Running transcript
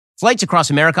Flights across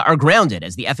America are grounded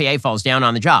as the FAA falls down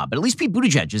on the job, but at least Pete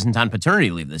Buttigieg isn't on paternity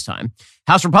leave this time.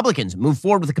 House Republicans move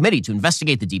forward with a committee to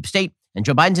investigate the deep state, and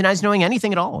Joe Biden denies knowing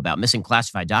anything at all about missing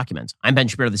classified documents. I'm Ben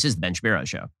Shapiro. This is The Ben Shapiro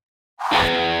Show.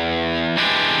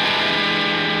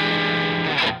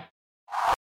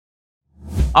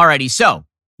 Alrighty, so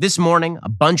this morning, a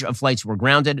bunch of flights were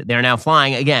grounded. They're now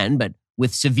flying again, but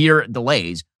with severe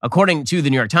delays. According to the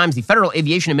New York Times, the Federal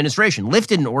Aviation Administration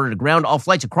lifted an order to ground all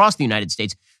flights across the United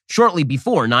States shortly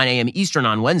before 9 a.m. Eastern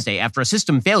on Wednesday after a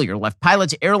system failure left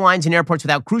pilots, airlines, and airports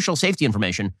without crucial safety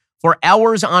information for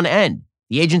hours on end.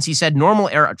 The agency said normal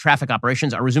air traffic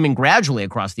operations are resuming gradually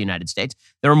across the United States.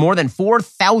 There are more than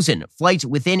 4,000 flights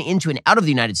within, into, and out of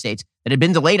the United States that had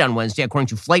been delayed on Wednesday, according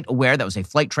to FlightAware. That was a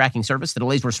flight tracking service. The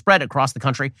delays were spread across the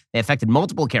country. They affected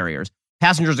multiple carriers.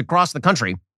 Passengers across the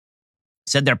country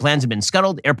said their plans had been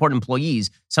scuttled. Airport employees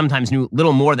sometimes knew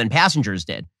little more than passengers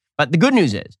did. But the good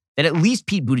news is that at least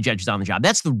Pete Buttigieg is on the job.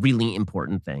 That's the really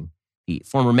important thing. The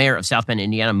former mayor of South Bend,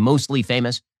 Indiana, mostly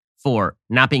famous for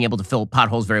not being able to fill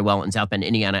potholes very well in South Bend,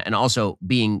 Indiana, and also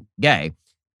being gay.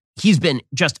 He's been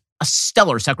just a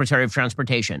stellar Secretary of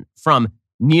Transportation, from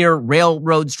near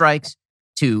railroad strikes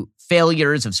to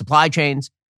failures of supply chains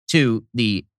to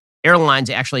the airlines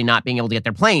actually not being able to get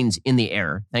their planes in the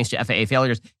air thanks to FAA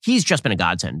failures. He's just been a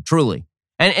godsend, truly.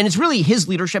 And it's really his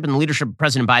leadership and the leadership of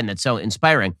President Biden that's so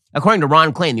inspiring. According to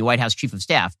Ron Klain, the White House chief of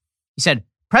staff, he said,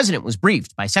 President was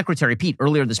briefed by Secretary Pete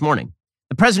earlier this morning.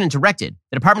 The president directed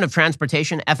the Department of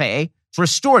Transportation, FAA, to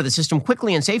restore the system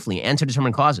quickly and safely and to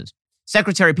determine causes.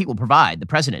 Secretary Pete will provide the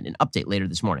president an update later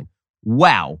this morning.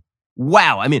 Wow.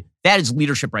 I mean, that is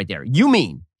leadership right there. You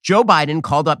mean Joe Biden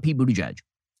called up Pete Buttigieg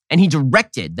and he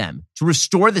directed them to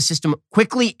restore the system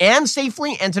quickly and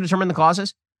safely and to determine the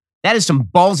causes? That is some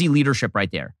ballsy leadership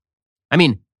right there. I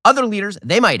mean, other leaders,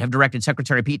 they might have directed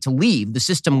Secretary Pete to leave the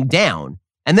system down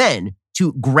and then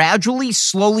to gradually,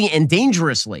 slowly, and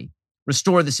dangerously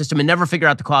restore the system and never figure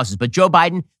out the causes. But Joe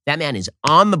Biden, that man is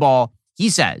on the ball. He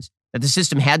says that the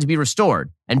system had to be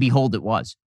restored, and behold, it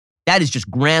was. That is just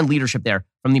grand leadership there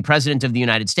from the president of the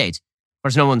United States. Of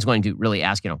course, no one's going to really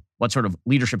ask, what sort of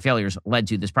leadership failures led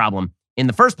to this problem in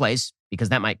the first place, because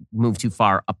that might move too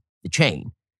far up the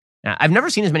chain. Now, I've never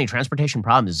seen as many transportation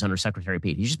problems as under Secretary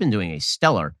Pete. He's just been doing a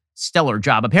stellar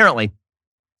job. Apparently,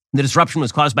 the disruption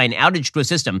was caused by an outage to a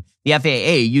system the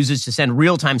FAA uses to send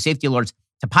real-time safety alerts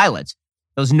to pilots.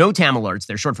 Those NOTAM alerts,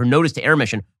 they're short for Notice to Air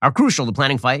Mission, are crucial to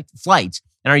planning flights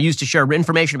and are used to share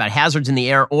information about hazards in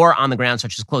the air or on the ground,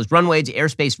 such as closed runways,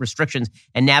 airspace restrictions,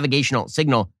 and navigational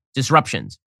signal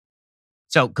disruptions.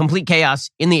 So complete chaos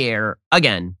in the air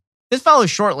again. This follows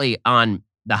shortly on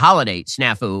the holiday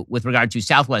snafu with regard to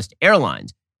Southwest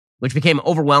Airlines, which became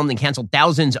overwhelmed and canceled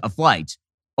thousands of flights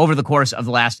over the course of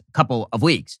the last couple of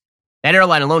weeks. That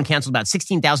airline alone canceled about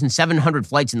 16,700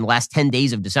 flights in the last 10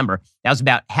 days of December. That was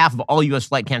about half of all U.S.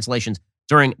 flight cancellations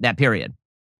during that period.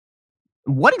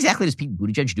 What exactly does Pete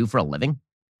Buttigieg do for a living?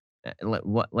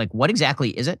 What exactly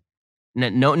is it?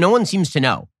 No one seems to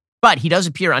know. But he does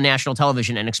appear on national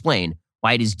television and explain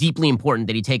why it is deeply important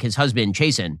that he take his husband,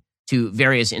 Chasen, to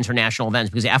various international events,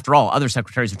 because after all, other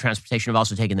secretaries of transportation have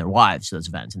also taken their wives to those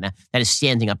events. And that is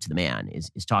standing up to the man,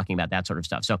 is talking about that sort of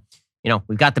stuff. So,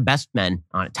 we've got the best men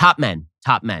on it. Top men.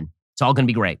 It's all going to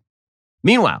be great.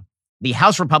 Meanwhile, the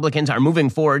House Republicans are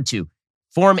moving forward to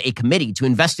form a committee to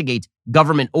investigate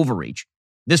government overreach.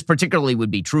 This particularly would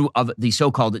be true of the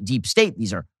so-called deep state.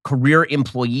 These are career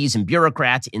employees and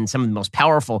bureaucrats in some of the most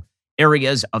powerful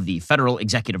areas of the federal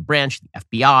executive branch, the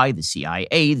FBI, the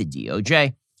CIA, the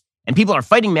DOJ. And people are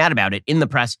fighting mad about it in the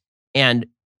press and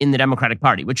in the Democratic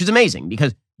Party, which is amazing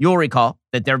because you'll recall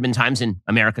that there have been times in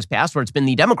America's past where it's been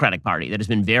the Democratic Party that has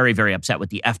been very, very upset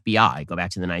with the FBI. Go back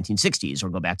to the 1960s or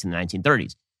go back to the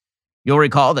 1930s. You'll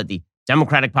recall that the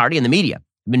Democratic Party and the media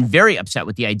have been very upset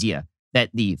with the idea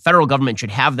that the federal government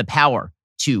should have the power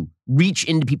to reach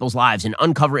into people's lives and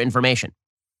uncover information.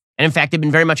 And in fact, they've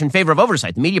been very much in favor of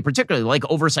oversight. The media particularly like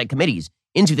oversight committees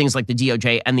into things like the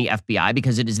DOJ and the FBI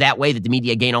because it is that way that the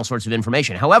media gain all sorts of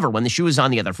information. However, when the shoe is on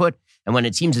the other foot and when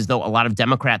it seems as though a lot of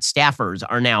Democrat staffers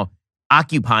are now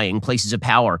occupying places of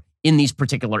power in these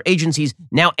particular agencies,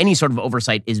 now any sort of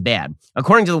oversight is bad.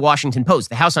 According to the Washington Post,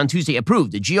 the House on Tuesday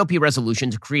approved a GOP resolution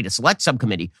to create a select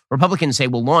subcommittee Republicans say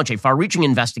will launch a far-reaching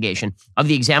investigation of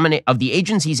the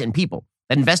agencies and people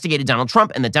that investigated Donald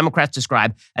Trump and that Democrats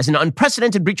describe as an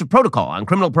unprecedented breach of protocol on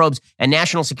criminal probes and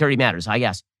national security matters. Ah,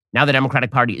 yes. Now the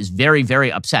Democratic Party is very,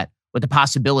 very upset with the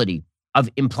possibility of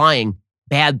implying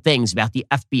bad things about the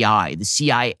FBI, the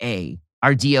CIA,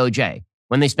 our DOJ,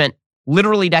 when they spent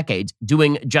literally decades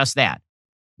doing just that.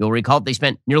 You'll recall they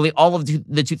spent nearly all of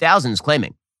the 2000s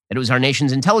claiming that it was our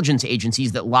nation's intelligence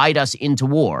agencies that lied us into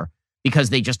war because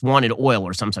they just wanted oil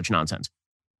or some such nonsense.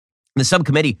 The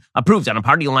subcommittee, approved on a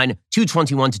party line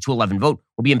 221 to 211 vote,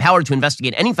 will be empowered to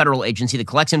investigate any federal agency that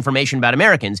collects information about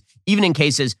Americans, even in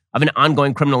cases of an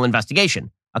ongoing criminal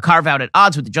investigation. A carve-out at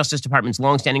odds with the Justice Department's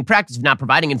longstanding practice of not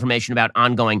providing information about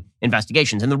ongoing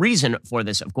investigations. And the reason for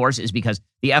this, of course, is because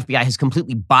the FBI has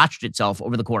completely botched itself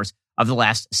over the course of the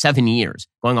last 7 years,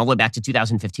 going all the way back to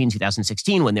 2015,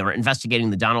 2016, when they were investigating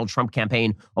the Donald Trump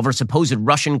campaign over supposed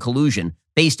Russian collusion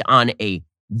based on a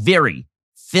very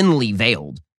thinly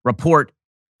veiled report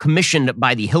commissioned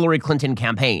by the Hillary Clinton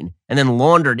campaign and then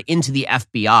laundered into the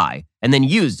FBI and then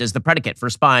used as the predicate for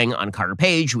spying on Carter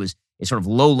Page, who was a sort of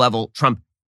low-level Trump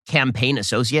campaign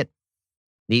associate.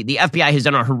 The FBI has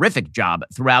done a horrific job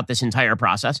throughout this entire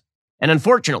process. And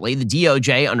unfortunately, the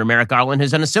DOJ under Merrick Garland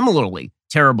has done a similarly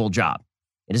terrible job.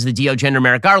 It is the DOJ under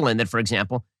Merrick Garland that, for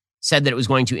example, said that it was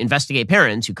going to investigate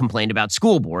parents who complained about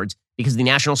school boards because the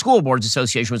National School Boards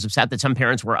Association was upset that some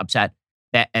parents were upset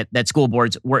that school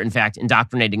boards were, in fact,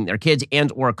 indoctrinating their kids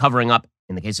and or covering up,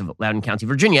 in the case of Loudoun County,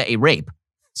 Virginia, a rape.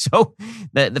 So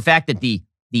the fact that the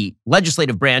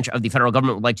legislative branch of the federal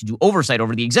government would like to do oversight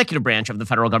over the executive branch of the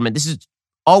federal government, this has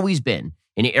always been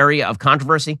an area of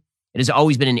controversy. It has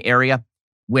always been an area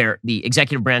where the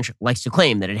executive branch likes to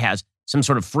claim that it has some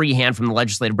sort of free hand from the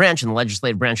legislative branch, and the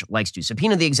legislative branch likes to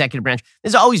subpoena the executive branch.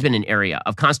 This has always been an area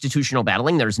of constitutional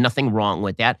battling. There's nothing wrong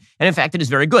with that. And in fact, it is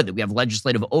very good that we have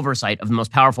legislative oversight of the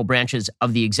most powerful branches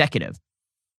of the executive.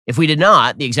 If we did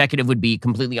not, the executive would be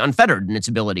completely unfettered in its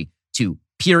ability to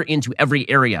peer into every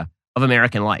area of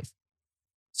American life.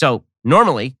 So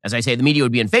normally, as I say, the media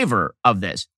would be in favor of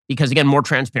this because, again, more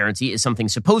transparency is something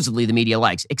supposedly the media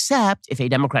likes, except if a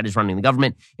Democrat is running the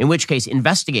government, in which case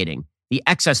investigating the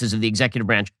excesses of the executive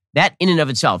branch, that in and of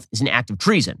itself is an act of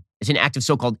treason. It's an act of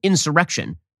so-called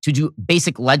insurrection to do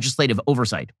basic legislative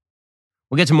oversight.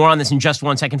 We'll get to more on this in just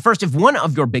 1 second. First, if one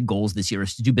of your big goals this year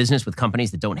is to do business with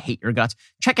companies that don't hate your guts,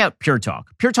 check out Pure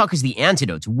Talk. Pure Talk is the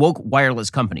antidote to woke wireless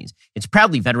companies. It's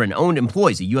proudly veteran-owned,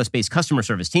 employs a U.S.-based customer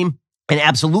service team, and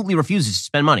absolutely refuses to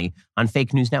spend money on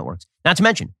fake news networks. Not to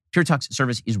mention, Pure Talk's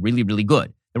service is really, really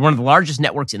good. They're one of the largest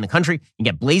networks in the country. You can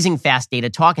get blazing fast data,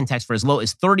 talk, and text for as low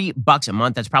as $30 a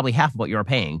month. That's probably half of what you're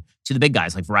paying to the big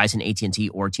guys like Verizon, AT&T,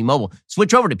 or T-Mobile.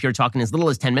 Switch over to Pure Talk in as little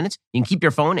as 10 minutes. You can keep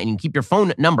your phone, and you can keep your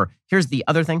phone number. Here's the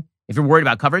other thing. If you're worried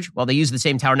about coverage, well, they use the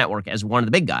same tower network as one of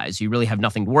the big guys, so you really have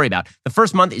nothing to worry about. The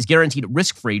first month is guaranteed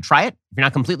risk-free. Try it. If you're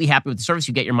not completely happy with the service,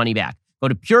 you get your money back. Go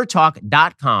to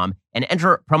puretalk.com and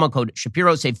enter promo code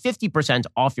Shapiro. Save 50%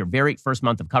 off your very first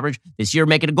month of coverage. This year,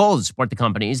 make it a goal to support the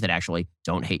companies that actually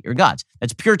don't hate your guts.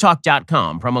 That's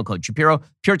puretalk.com, promo code Shapiro.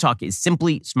 Pure Talk is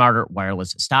simply smarter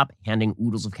wireless. Stop handing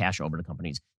oodles of cash over to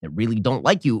companies that really don't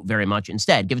like you very much.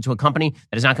 Instead, give it to a company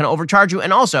that is not going to overcharge you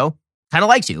and also kind of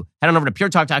likes you. Head on over to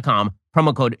puretalk.com,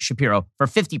 promo code Shapiro for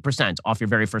 50% off your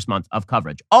very first month of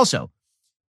coverage. Also,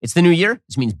 it's the new year.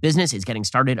 This means business is getting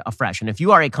started afresh. And if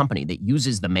you are a company that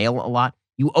uses the mail a lot,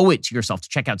 you owe it to yourself to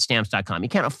check out stamps.com. You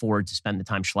can't afford to spend the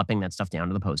time schlepping that stuff down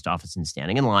to the post office and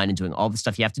standing in line and doing all the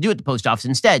stuff you have to do at the post office.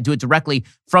 Instead, do it directly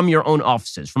from your own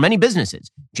offices. For many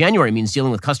businesses, January means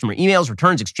dealing with customer emails,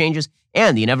 returns, exchanges,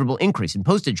 and the inevitable increase in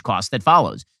postage costs that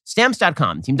follows.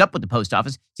 Stamps.com teamed up with the post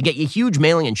office to get you huge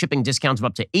mailing and shipping discounts of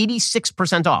up to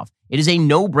 86% off. It is a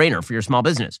no-brainer for your small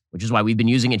business, which is why we've been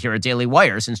using it here at Daily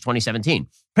Wire since 2017.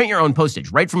 Print your own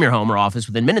postage right from your home or office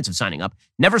within minutes of signing up.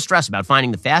 Never stress about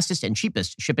finding the fastest and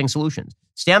cheapest shipping solutions.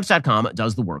 Stamps.com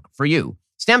does the work for you.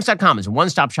 Stamps.com is a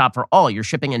one-stop shop for all your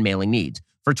shipping and mailing needs.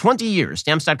 For 20 years,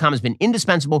 Stamps.com has been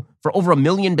indispensable for over 1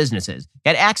 million businesses.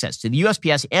 Get access to the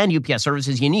USPS and UPS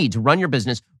services you need to run your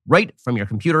business right from your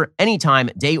computer anytime,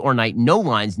 day or night. No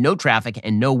lines, no traffic,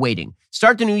 and no waiting.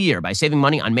 Start the new year by saving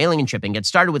money on mailing and shipping. Get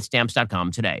started with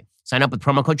Stamps.com today. Sign up with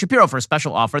promo code Shapiro for a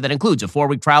special offer that includes a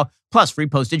 4-week trial plus free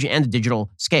postage and a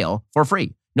digital scale for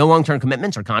free. No long-term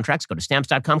commitments or contracts. Go to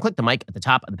Stamps.com, click the mic at the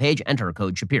top of the page, enter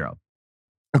code Shapiro.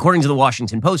 According to the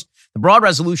Washington Post, the broad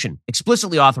resolution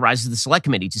explicitly authorizes the Select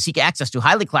Committee to seek access to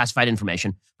highly classified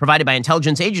information provided by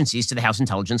intelligence agencies to the House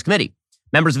Intelligence Committee.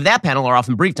 Members of that panel are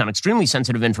often briefed on extremely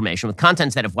sensitive information with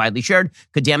contents that, if widely shared,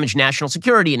 could damage national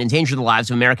security and endanger the lives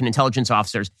of American intelligence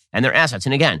officers and their assets.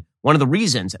 And again, one of the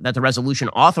reasons that the resolution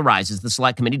authorizes the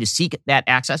Select Committee to seek that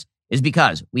access is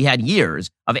because we had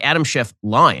years of Adam Schiff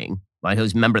lying,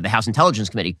 who's a member of the House Intelligence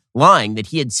Committee, lying that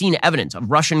he had seen evidence of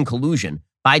Russian collusion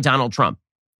by Donald Trump,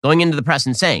 going into the press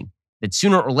and saying that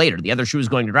sooner or later the other shoe was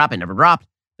going to drop. It never dropped,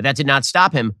 but that did not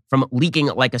stop him from leaking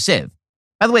like a sieve.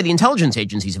 By the way, the intelligence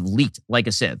agencies have leaked like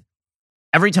a sieve.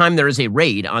 Every time there is a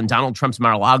raid on Donald Trump's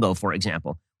Mar-a-Lago, for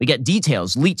example, we get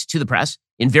details leaked to the press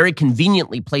in very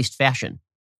conveniently placed fashion.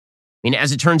 I mean,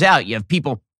 as it turns out, you have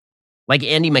people like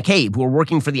Andy McCabe who are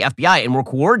working for the FBI and were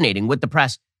coordinating with the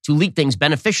press to leak things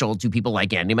beneficial to people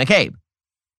like Andy McCabe.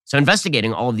 So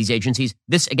investigating all of these agencies,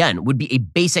 this, again, would be a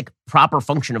basic, proper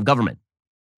function of government.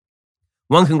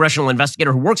 One congressional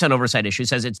investigator who works on oversight issues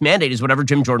says its mandate is whatever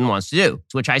Jim Jordan wants to do,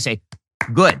 to which I say,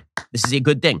 good. This is a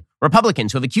good thing.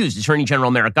 Republicans who have accused Attorney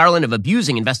General Merrick Garland of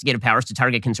abusing investigative powers to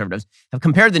target conservatives have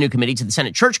compared the new committee to the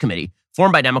Senate Church Committee,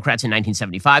 formed by Democrats in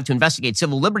 1975 to investigate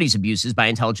civil liberties abuses by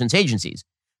intelligence agencies.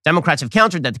 Democrats have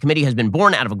countered that the committee has been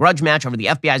born out of a grudge match over the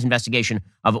FBI's investigation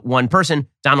of one person,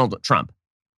 Donald Trump.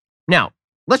 Now,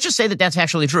 let's just say that that's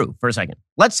actually true for a second.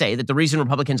 Let's say that the reason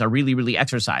Republicans are really, really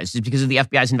exercised is because of the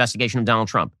FBI's investigation of Donald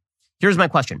Trump. Here's my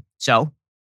question. So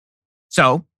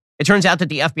it turns out that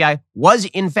the FBI was,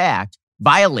 in fact,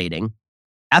 violating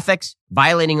ethics,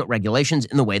 violating regulations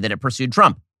in the way that it pursued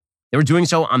Trump. They were doing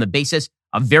so on the basis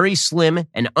of very slim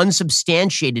and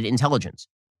unsubstantiated intelligence.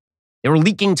 They were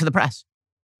leaking to the press.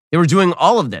 They were doing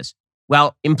all of this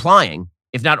while implying,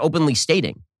 if not openly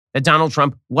stating, that Donald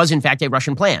Trump was, in fact, a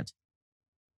Russian plant.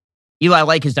 Eli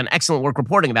Lake has done excellent work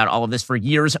reporting about all of this for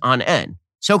years on end.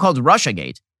 So-called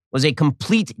Russiagate was a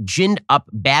complete ginned-up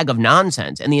bag of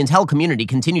nonsense, and the intel community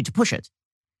continued to push it.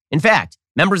 In fact,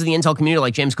 members of the intel community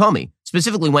like James Comey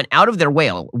specifically went out of their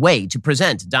way to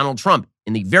present Donald Trump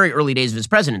in the very early days of his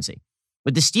presidency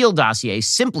with the Steele dossier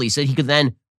simply so he could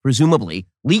then, presumably,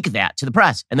 leak that to the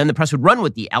press. And then the press would run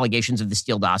with the allegations of the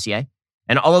Steele dossier,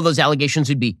 and all of those allegations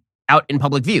would be out in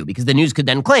public view because the news could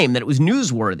then claim that it was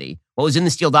newsworthy what was in the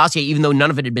Steele dossier, even though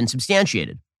none of it had been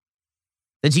substantiated.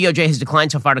 The DOJ has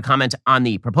declined so far to comment on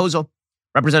the proposal.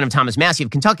 Representative Thomas Massie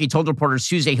of Kentucky told reporters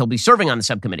Tuesday he'll be serving on the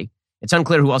subcommittee. It's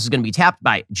unclear who else is going to be tapped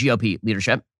by GOP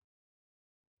leadership.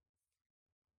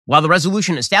 While the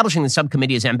resolution establishing the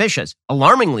subcommittee is ambitious,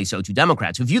 alarmingly so to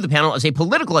Democrats who view the panel as a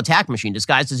political attack machine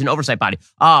disguised as an oversight body.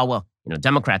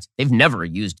 Democrats, they've never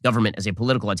used government as a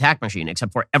political attack machine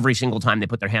except for every single time they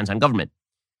put their hands on government.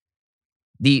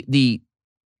 The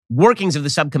workings of the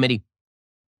subcommittee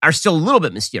are still a little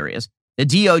bit mysterious. The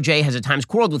DOJ has at times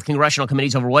quarreled with congressional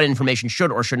committees over what information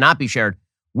should or should not be shared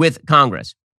with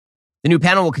Congress. The new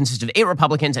panel will consist of 8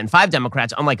 Republicans and 5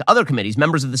 Democrats. Unlike other committees,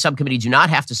 members of the subcommittee do not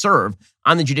have to serve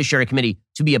on the Judiciary Committee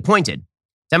to be appointed.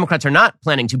 Democrats are not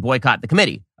planning to boycott the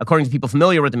committee, according to people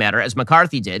familiar with the matter, as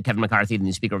McCarthy did, Kevin McCarthy, the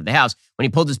new Speaker of the House, when he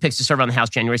pulled his picks to serve on the House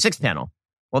January 6th panel.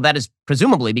 Well, that is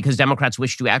presumably because Democrats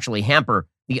wish to actually hamper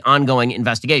the ongoing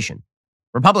investigation.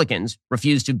 Republicans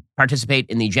refused to participate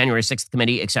in the January 6th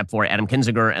committee except for Adam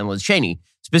Kinzinger and Liz Cheney,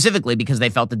 specifically because they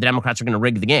felt that the Democrats are going to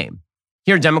rig the game.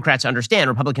 Here, Democrats understand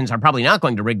Republicans are probably not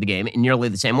going to rig the game in nearly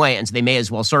the same way, and so they may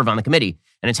as well serve on the committee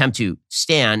and attempt to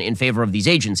stand in favor of these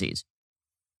agencies.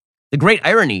 The great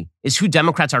irony is who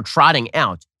Democrats are trotting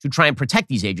out to try and protect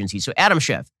these agencies. So Adam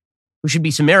Schiff, who should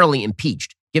be summarily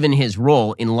impeached, given his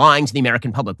role in lying to the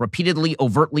American public repeatedly,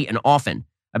 overtly, and often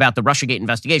about the Russiagate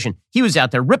investigation, he was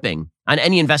out there ripping on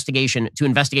any investigation to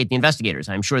investigate the investigators.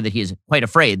 I'm sure that he is quite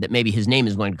afraid that maybe his name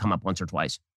is going to come up once or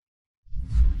twice.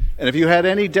 And if you had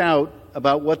any doubt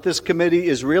about what this committee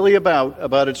is really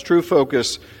about its true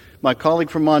focus, my colleague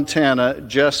from Montana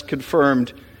just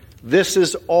confirmed this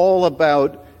is all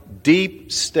about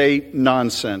deep state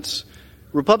nonsense.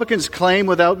 Republicans claim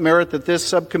without merit that this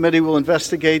subcommittee will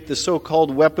investigate the so-called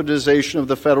weaponization of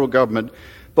the federal government.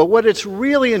 But what it's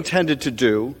really intended to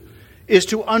do is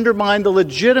to undermine the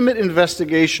legitimate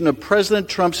investigation of President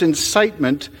Trump's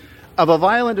incitement of a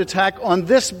violent attack on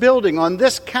this building, on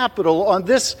this Capitol, on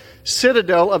this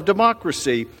citadel of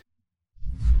democracy.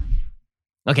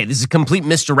 Okay, this is a complete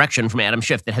misdirection from Adam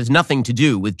Schiff that has nothing to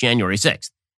do with January 6th.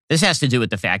 This has to do with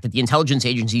the fact that the intelligence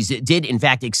agencies did, in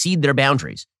fact, exceed their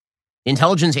boundaries. The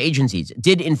intelligence agencies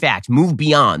did, in fact, move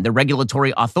beyond their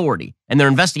regulatory authority and their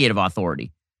investigative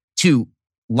authority to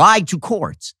lie to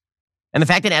courts. And the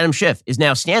fact that Adam Schiff is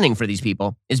now standing for these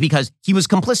people is because he was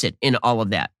complicit in all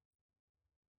of that.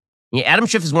 Adam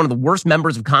Schiff is one of the worst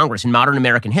members of Congress in modern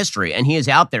American history, and he is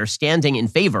out there standing in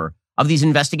favor of these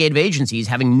investigative agencies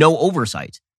having no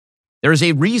oversight. There is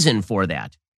a reason for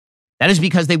that. That is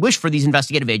because they wish for these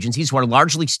investigative agencies, who are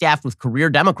largely staffed with career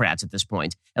Democrats at this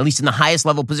point, at least in the highest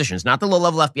level positions, not the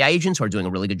low-level FBI agents who are doing a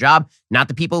really good job, not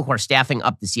the people who are staffing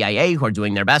up the CIA who are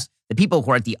doing their best, the people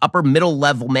who are at the upper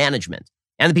middle-level management,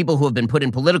 and the people who have been put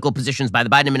in political positions by the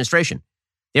Biden administration.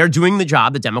 They are doing the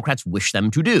job that Democrats wish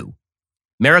them to do.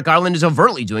 Merrick Garland is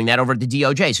overtly doing that over at the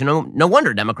DOJ, so no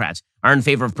wonder Democrats are in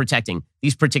favor of protecting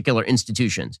these particular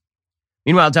institutions.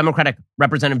 Meanwhile, Democratic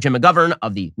Representative Jim McGovern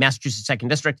of the Massachusetts 2nd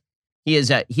District, he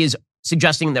is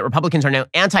suggesting that Republicans are now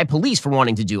anti-police for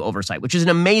wanting to do oversight, which is an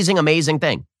amazing, amazing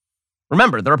thing.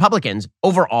 Remember, the Republicans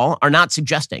overall are not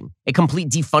suggesting a complete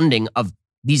defunding of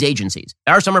these agencies.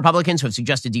 There are some Republicans who have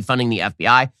suggested defunding the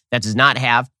FBI. That does not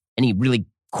have any really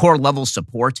core level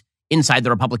support inside the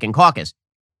Republican caucus.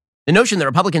 The notion that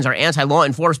Republicans are anti-law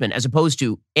enforcement as opposed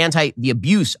to anti the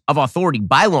abuse of authority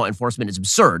by law enforcement is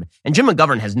absurd. And Jim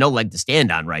McGovern has no leg to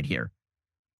stand on right here.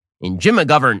 And Jim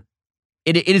McGovern,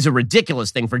 it is a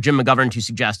ridiculous thing for Jim McGovern to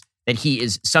suggest that he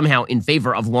is somehow in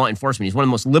favor of law enforcement. He's one of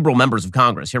the most liberal members of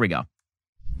Congress. Here we go.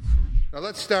 Now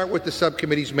let's start with the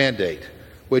subcommittee's mandate,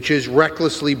 which is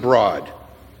recklessly broad.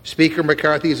 Speaker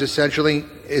McCarthy is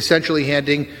essentially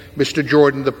handing Mr.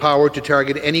 Jordan the power to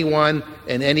target anyone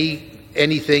and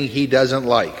anything he doesn't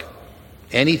like.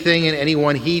 Anything and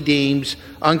anyone he deems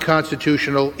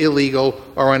unconstitutional, illegal,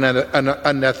 or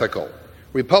unethical.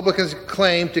 Republicans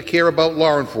claim to care about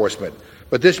law enforcement,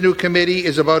 but this new committee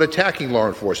is about attacking law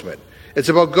enforcement. It's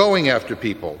about going after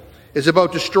people. It's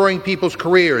about destroying people's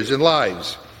careers and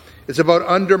lives. It's about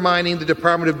undermining the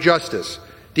Department of Justice,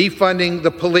 defunding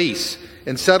the police,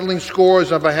 and settling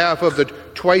scores on behalf of the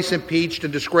twice impeached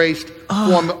and disgraced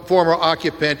former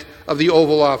occupant of the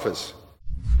Oval Office.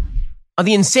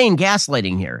 The insane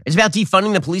gaslighting here is about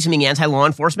defunding the police and being anti-law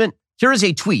enforcement. Here is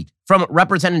a tweet from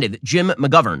Representative Jim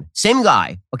McGovern. Same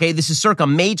guy. Okay, this is circa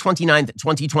May 29th,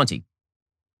 2020.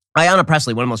 Ayanna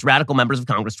Pressley, one of the most radical members of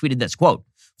Congress, tweeted this, quote,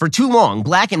 "For too long,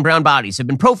 black and brown bodies have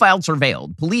been profiled,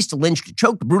 surveilled, policed, lynched,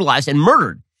 choked, brutalized, and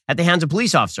murdered at the hands of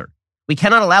police officers. We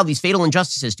cannot allow these fatal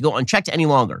injustices to go unchecked any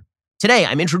longer. Today,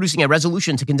 I'm introducing a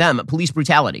resolution to condemn police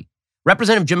brutality."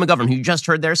 Representative Jim McGovern, who you just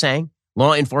heard there saying,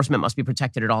 law enforcement must be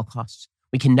protected at all costs.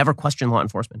 We can never question law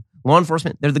enforcement. Law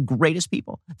enforcement, they're the greatest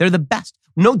people. They're the best.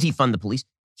 No defund the police.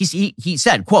 He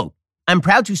said, quote, "I'm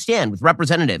proud to stand with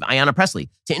Representative Ayanna Pressley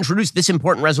to introduce this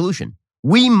important resolution.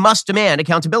 We must demand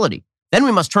accountability. Then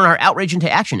we must turn our outrage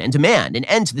into action and demand an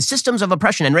end to the systems of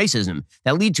oppression and racism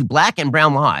that lead to black and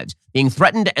brown lives being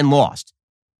threatened and lost."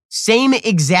 Same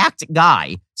exact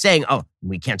guy saying, "Oh,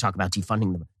 we can't talk about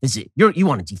defunding them. You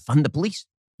want to defund the police?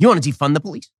 You want to defund the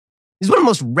police?" He's one of the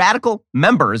most radical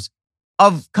members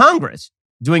of Congress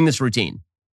doing this routine.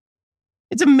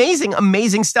 It's amazing,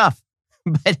 amazing stuff.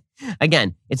 But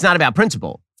again, it's not about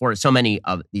principle for so many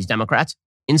of these Democrats.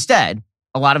 Instead,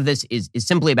 a lot of this is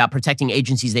simply about protecting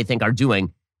agencies they think are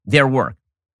doing their work.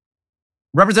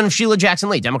 Representative Sheila Jackson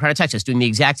Lee, Democrat of Texas, doing the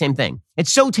exact same thing.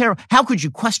 It's so terrible. How could you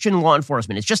question law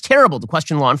enforcement? It's just terrible to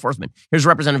question law enforcement. Here's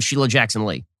Representative Sheila Jackson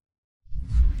Lee.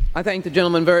 I thank the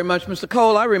gentleman very much. Mr.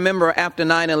 Cole, I remember after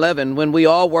 9/11 when we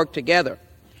all worked together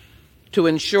to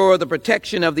ensure the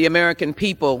protection of the American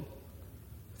people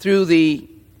through the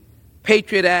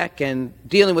Patriot Act and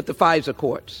dealing with the FISA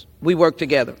courts. We worked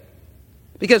together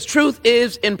because truth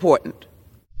is important.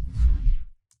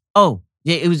 Oh,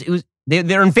 it was.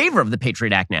 They're in favor of the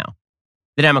Patriot Act now.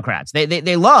 The Democrats.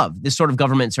 They love this sort of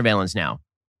government surveillance now.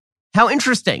 How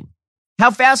interesting.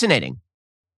 How fascinating.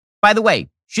 By the way,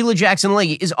 Sheila Jackson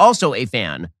Lee is also a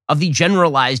fan of the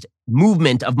generalized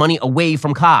movement of money away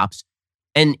from cops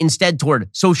and instead toward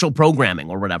social programming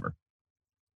or whatever.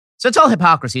 So it's all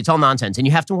hypocrisy. It's all nonsense. And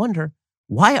you have to wonder,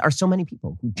 why are so many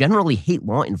people who generally hate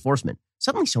law enforcement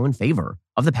suddenly so in favor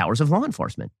of the powers of law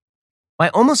enforcement? Why,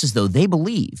 almost as though they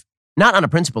believe, not on a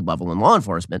principled level in law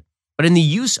enforcement, but in the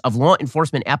use of law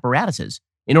enforcement apparatuses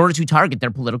in order to target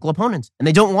their political opponents. And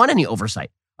they don't want any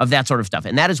oversight of that sort of stuff.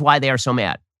 And that is why they are so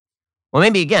mad. Well,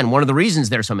 maybe, again, one of the reasons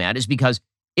they're so mad is because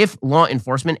if law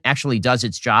enforcement actually does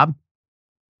its job,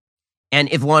 and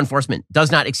if law enforcement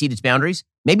does not exceed its boundaries,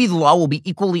 maybe the law will be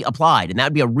equally applied, and that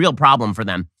would be a real problem for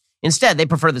them. Instead, they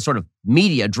prefer the sort of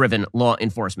media-driven law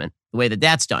enforcement, the way that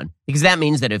that's done, because that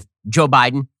means that if Joe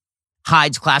Biden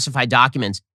hides classified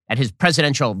documents at his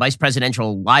vice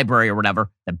presidential library or whatever,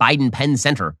 the Biden Penn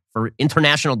Center for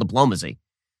International Diplomacy,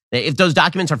 if those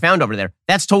documents are found over there,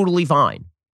 that's totally fine.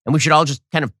 And we should all just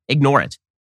kind of ignore it.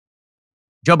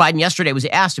 Joe Biden yesterday was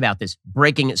asked about this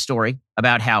breaking story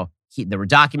about how there were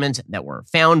documents that were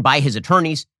found by his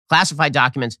attorneys, classified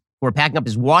documents, who were packing up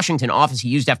his Washington office he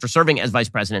used after serving as vice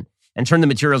president and turned the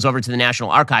materials over to the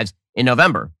National Archives in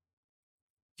November.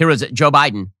 Here was Joe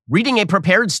Biden reading a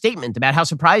prepared statement about how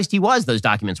surprised he was those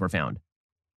documents were found.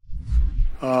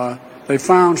 They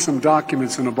found some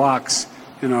documents in a box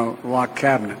in a locked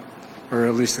cabinet, or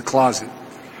at least a closet.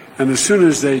 And as soon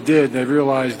as they did, they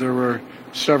realized there were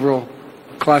several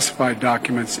classified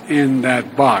documents in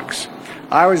that box.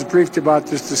 I was briefed about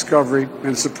this discovery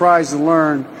and surprised to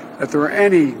learn that there were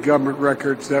any government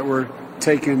records that were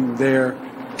taken there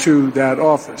to that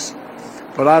office.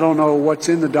 But I don't know what's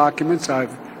in the documents.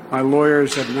 My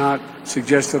lawyers have not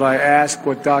suggested I ask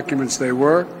what documents they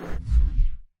were.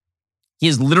 He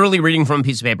is literally reading from a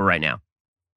piece of paper right now.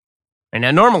 And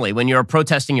now, normally, when you're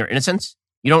protesting your innocence,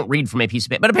 you don't read from a piece of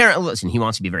paper. But apparently, listen, he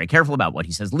wants to be very careful about what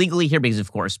he says legally here because,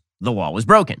 of course, the law was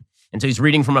broken. And so he's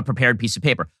reading from a prepared piece of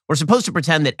paper. We're supposed to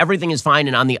pretend that everything is fine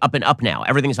and on the up and up now.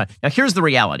 Everything is fine. Now, here's the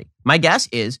reality. My guess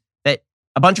is that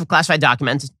a bunch of classified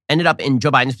documents ended up in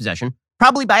Joe Biden's possession,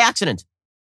 probably by accident.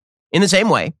 In the same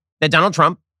way that Donald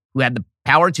Trump, who had the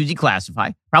power to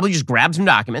declassify, probably just grabbed some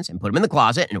documents and put them in the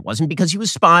closet. And it wasn't because he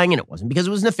was spying, and it wasn't because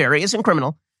it was nefarious and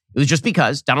criminal. It was just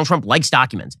because Donald Trump likes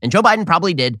documents. And Joe Biden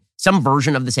probably did some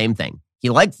version of the same thing. He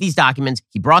liked these documents.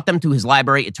 He brought them to his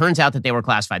library. It turns out that they were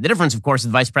classified. The difference, of course, is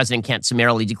the vice president can't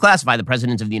summarily declassify. The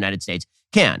president of the United States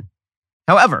can.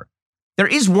 However, there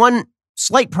is one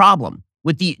slight problem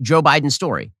with the Joe Biden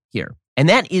story here, and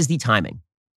that is the timing.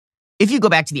 If you go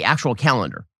back to the actual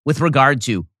calendar with regard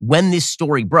to when this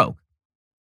story broke,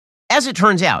 as it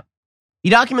turns out, the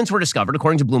documents were discovered,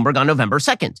 according to Bloomberg, on November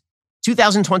 2nd,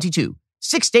 2022.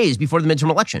 6 days before the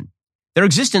midterm election. Their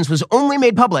existence was only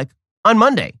made public on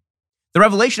Monday. The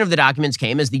revelation of the documents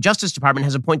came as the Justice Department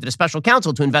has appointed a special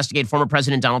counsel to investigate former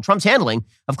President Donald Trump's handling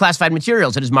of classified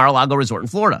materials at his Mar-a-Lago resort in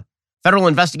Florida. Federal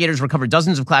investigators recovered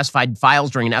dozens of classified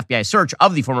files during an FBI search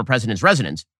of the former president's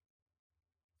residence.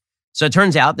 So it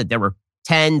turns out that there were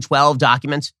 10, 12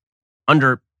 documents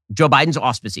under Joe Biden's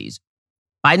auspices.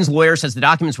 Biden's lawyer says the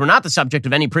documents were not the subject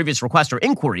of any previous request or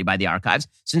inquiry by the archives.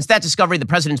 Since that discovery, the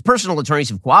president's personal attorneys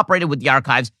have cooperated with the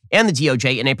archives and the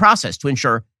DOJ in a process to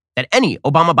ensure that any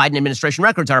Obama-Biden administration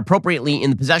records are appropriately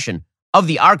in the possession of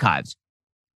the archives.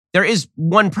 There is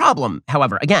one problem,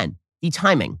 however, again, the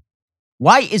timing.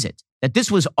 Why is it that this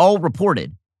was all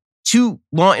reported to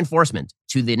law enforcement,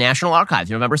 to the National Archives,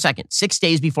 November 2nd, 6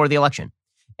 days before the election?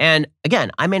 And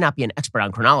again, I may not be an expert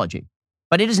on chronology,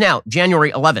 but it is now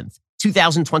January 11th,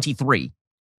 2023.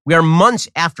 We are months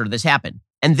after this happened.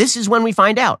 And this is when we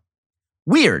find out.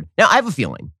 Weird. Now, I have a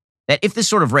feeling that if this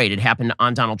sort of raid had happened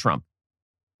on Donald Trump,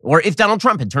 or if Donald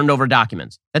Trump had turned over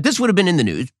documents, that this would have been in the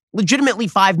news legitimately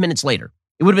 5 minutes later.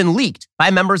 It would have been leaked by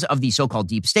members of the so-called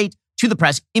deep state to the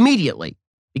press immediately,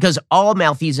 because all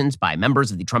malfeasance by members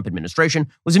of the Trump administration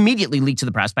was immediately leaked to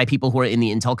the press by people who are in the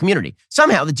intel community.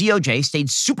 Somehow the DOJ stayed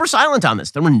super silent on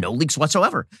this. There were no leaks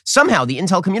whatsoever. Somehow the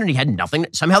intel community had nothing.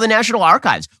 Somehow the National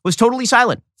Archives was totally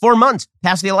silent 4 months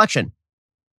past the election.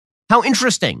 How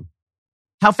interesting.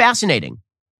 How fascinating.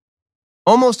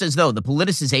 Almost as though the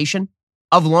politicization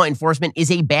of law enforcement is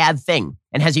a bad thing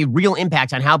and has a real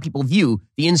impact on how people view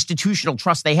the institutional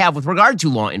trust they have with regard to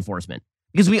law enforcement.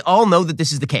 Because we all know that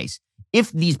this is the case. If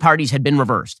these parties had been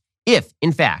reversed, if,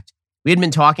 in fact, we had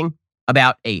been talking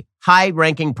about a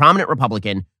high-ranking, prominent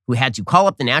Republican who had to call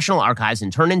up the National Archives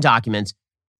and turn in documents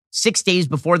 6 days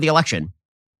before the election,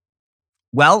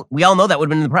 well, we all know that would have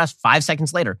been in the press 5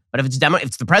 seconds later. But if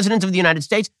it's the president of the United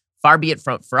States, far be it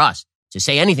for us to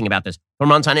say anything about this for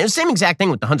months on. And it's the same exact thing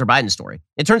with the Hunter Biden story.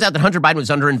 It turns out that Hunter Biden was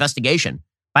under investigation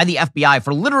by the FBI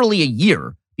for literally a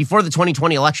year before the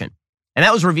 2020 election. And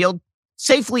that was revealed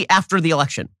safely after the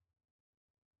election.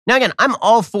 Now, again, I'm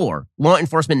all for law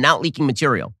enforcement not leaking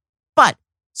material, but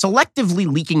selectively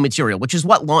leaking material, which is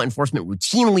what law enforcement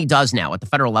routinely does now at the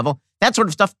federal level, that sort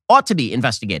of stuff ought to be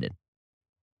investigated.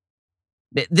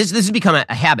 This has become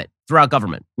a habit throughout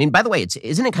government. I mean, by the way,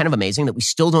 isn't it kind of amazing that we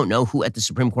still don't know who at the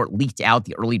Supreme Court leaked out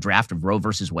the early draft of Roe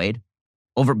versus Wade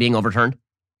being overturned?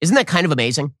 Isn't that kind of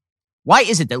amazing? Why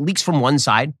is it that leaks from one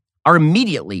side are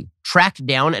immediately tracked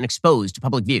down and exposed to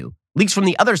public view? Leaks from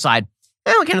the other side,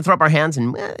 we kind of throw up our hands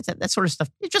and that sort of stuff.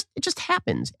 It just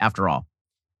happens after all.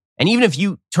 And even if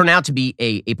you turn out to be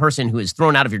a person who is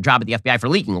thrown out of your job at the FBI for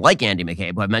leaking, like Andy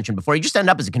McCabe, who I've mentioned before, you just end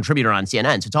up as a contributor on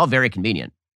CNN. So it's all very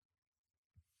convenient.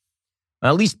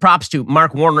 At least props to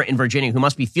Mark Warner in Virginia, who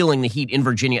must be feeling the heat in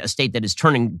Virginia, a state that is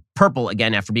turning purple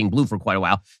again after being blue for quite a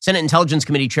while. Senate Intelligence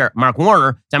Committee Chair Mark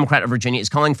Warner, Democrat of Virginia, is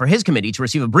calling for his committee to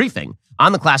receive a briefing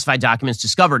on the classified documents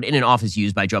discovered in an office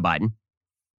used by Joe Biden.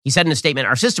 He said in a statement,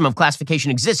 "Our system of classification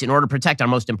exists in order to protect our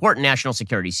most important national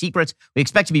security secrets. We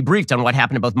expect to be briefed on what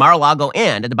happened at both Mar-a-Lago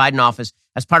and at the Biden office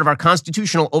as part of our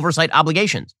constitutional oversight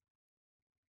obligations."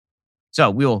 So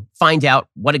we will find out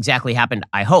what exactly happened,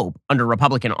 I hope, under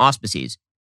Republican auspices.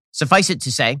 Suffice it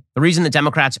to say, the reason the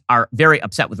Democrats are very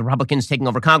upset with Republicans taking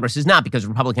over Congress is not because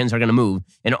Republicans are going to move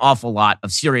an awful lot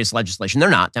of serious legislation. They're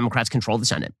not. Democrats control the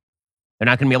Senate. They're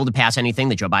not going to be able to pass anything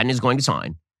that Joe Biden is going to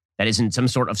sign. That isn't some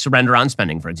sort of surrender on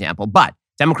spending, for example. But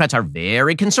Democrats are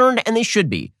very concerned, and they should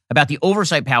be, about the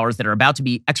oversight powers that are about to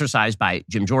be exercised by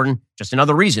Jim Jordan. Just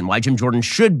another reason why Jim Jordan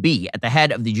should be at the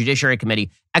head of the Judiciary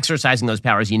Committee exercising those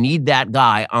powers. You need that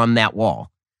guy on that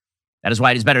wall. That is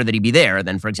why it is better that he be there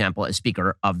than, for example, as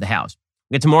Speaker of the House.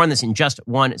 We'll get to more on this in just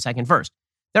 1 second. First,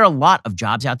 There are a lot of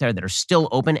jobs out there that are still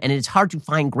open, and it's hard to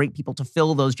find great people to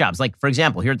fill those jobs. Like, for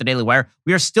example, here at the Daily Wire,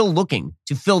 we are still looking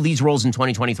to fill these roles in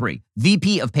 2023.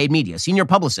 VP of Paid Media, Senior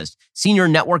Publicist, Senior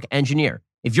Network Engineer.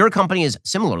 If your company is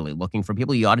similarly looking for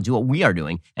people, you ought to do what we are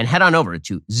doing and head on over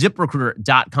to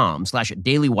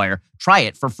ZipRecruiter.com/dailywire. Try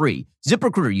it for free.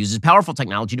 ZipRecruiter uses powerful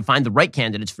technology to find the right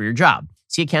candidates for your job.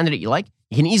 See a candidate you like?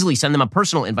 You can easily send them a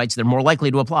personal invite so they're more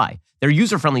likely to apply. Their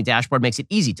user-friendly dashboard makes it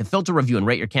easy to filter, review, and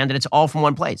rate your candidates all from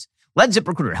one place. Let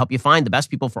ZipRecruiter help you find the best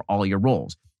people for all your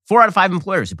roles. 4 out of 5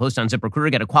 employers who post on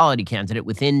ZipRecruiter get a quality candidate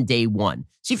within day one.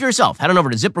 See for yourself. Head on over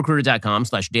to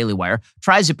ZipRecruiter.com/dailywire.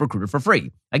 Try ZipRecruiter for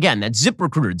free. Again, that's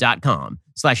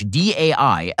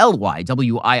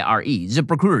ZipRecruiter.com/DAILYWIRE.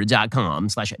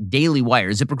 ZipRecruiter.com/dailywire.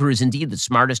 ZipRecruiter is indeed the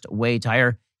smartest way to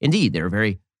hire. Indeed, there are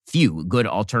very few good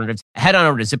alternatives. Head on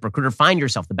over to ZipRecruiter. Find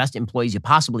yourself the best employees you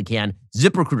possibly can.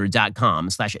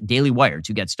 ZipRecruiter.com/dailywire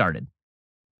to get started.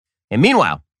 And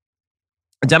meanwhile,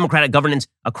 Democratic governance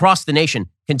across the nation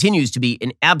continues to be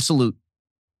an absolute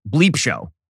bleep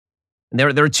show. And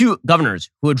there are 2 governors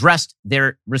who addressed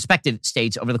their respective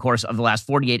states over the course of the last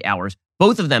 48 hours.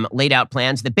 Both of them laid out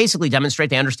plans that basically demonstrate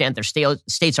they understand their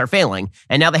states are failing,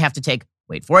 and now they have to take,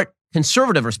 wait for it,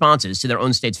 conservative responses to their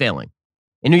own states failing.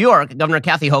 In New York, Governor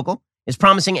Kathy Hochul is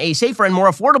promising a safer and more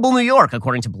affordable New York,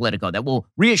 according to Politico, that will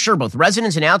reassure both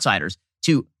residents and outsiders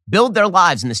to build their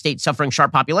lives in the state suffering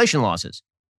sharp population losses.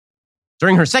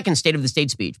 During her second State of the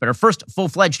State speech, but her first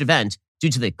full-fledged event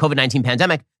due to the COVID-19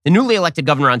 pandemic, the newly elected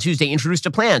governor on Tuesday introduced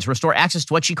a plan to restore access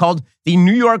to what she called the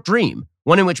New York dream,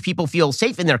 one in which people feel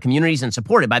safe in their communities and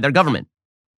supported by their government.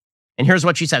 And here's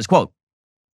what she says, quote,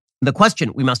 "The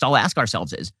question we must all ask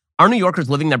ourselves is, are New Yorkers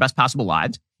living their best possible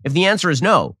lives? If the answer is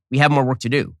no, we have more work to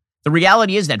do. The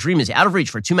reality is that dream is out of reach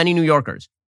for too many New Yorkers."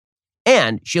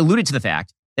 And she alluded to the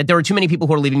fact that there are too many people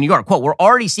who are leaving New York. Quote, "We're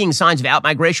already seeing signs of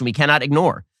outmigration we cannot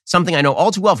ignore. Something I know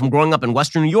all too well from growing up in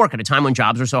Western New York at a time when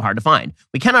jobs were so hard to find.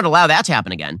 We cannot allow that to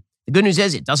happen again. The good news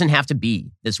is it doesn't have to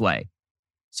be this way."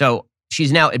 So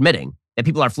she's now admitting that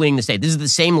people are fleeing the state. This is the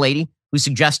same lady who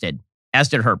suggested, as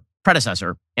did her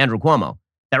predecessor, Andrew Cuomo,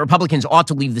 that Republicans ought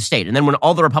to leave the state. And then when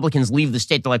all the Republicans leave the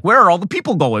state, they're like, where are all the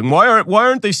people going? Why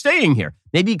aren't they staying here?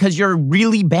 Maybe because you're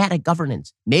really bad at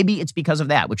governance. Maybe it's because of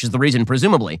that, which is the reason,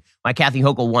 presumably, why Kathy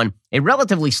Hochul won a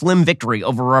relatively slim victory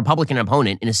over a Republican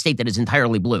opponent in a state that is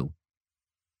entirely blue.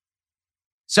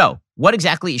 So what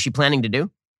exactly is she planning to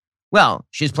do? Well,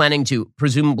 she's planning to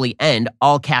presumably end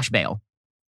all cash bail.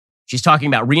 She's talking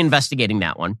about reinvestigating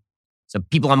that one. So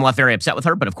people on the left very upset with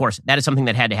her, but of course, that is something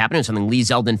that had to happen and something Lee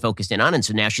Zeldin focused in on, and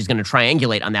so now she's going to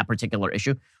triangulate on that particular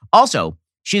issue. Also,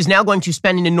 she is now going to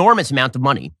spend an enormous amount of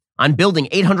money on building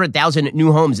 800,000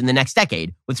 new homes in the next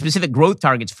decade with specific growth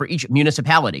targets for each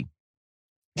municipality.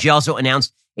 She also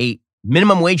announced a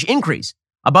minimum wage increase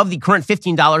above the current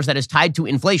 $15 that is tied to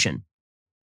inflation.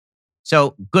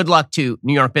 So good luck to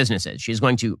New York businesses. She's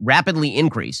going to rapidly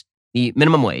increase the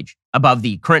minimum wage above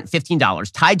the current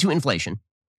 $15 tied to inflation.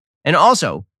 And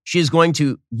also, she is going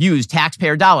to use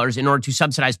taxpayer dollars in order to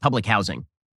subsidize public housing.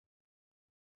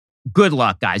 Good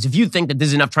luck, guys. If you think that this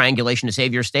is enough triangulation to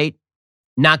save your state,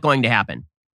 not going to happen.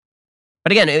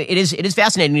 But again, it is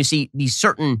fascinating to see these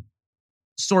certain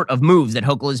sort of moves that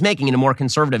Hochul is making in a more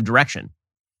conservative direction.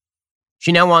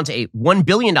 She now wants a $1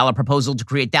 billion proposal to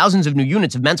create thousands of new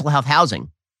units of mental health housing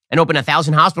and open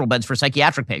 1,000 hospital beds for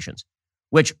psychiatric patients,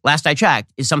 which, last I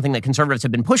checked, is something that conservatives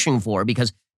have been pushing for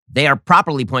because they are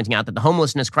properly pointing out that the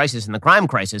homelessness crisis and the crime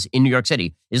crisis in New York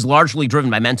City is largely driven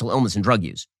by mental illness and drug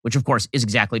use, which of course is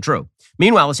exactly true.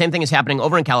 Meanwhile, the same thing is happening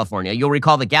over in California. You'll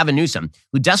recall that Gavin Newsom,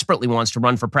 who desperately wants to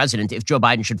run for president if Joe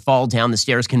Biden should fall down the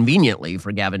stairs conveniently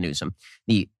for Gavin Newsom,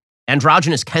 the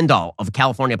androgynous Ken doll of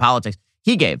California politics,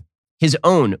 he gave his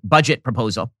own budget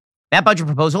proposal. That budget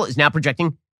proposal is now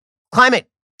projecting climate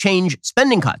change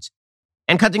spending cuts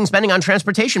and cutting spending on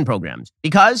transportation programs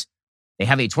because they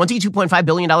have a $22.5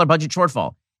 billion budget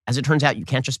shortfall. As it turns out, you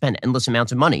can't just spend endless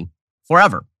amounts of money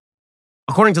forever.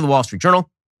 According to the Wall Street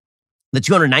Journal, the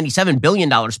 $297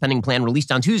 billion spending plan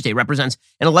released on Tuesday represents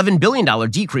an $11 billion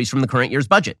decrease from the current year's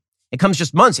budget. It comes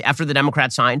just months after the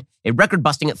Democrats signed a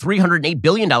record-busting $308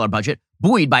 billion budget,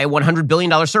 buoyed by a $100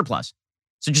 billion surplus.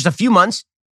 So just a few months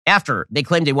after they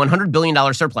claimed a $100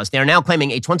 billion surplus, they are now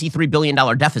claiming a $23 billion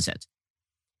deficit.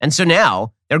 And so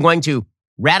now they're going to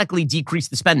radically decrease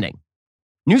the spending.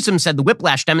 Newsom said the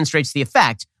whiplash demonstrates the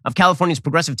effect of California's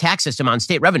progressive tax system on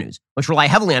state revenues, which rely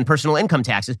heavily on personal income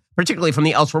taxes, particularly from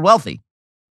the ultra-wealthy.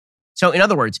 So in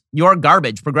other words, your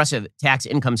garbage progressive tax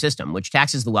income system, which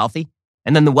taxes the wealthy,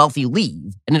 and then the wealthy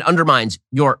leave, and it undermines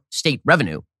your state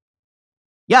revenue.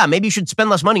 Yeah, maybe you should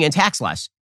spend less money and tax less.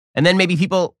 And then maybe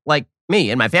people like, Me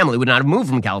and my family would not have moved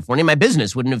from California. My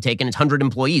business wouldn't have taken its 100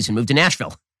 employees and moved to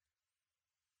Nashville.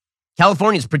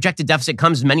 California's projected deficit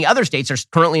comes as many other states are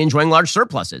currently enjoying large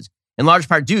surpluses, in large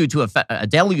part due to a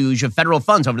deluge of federal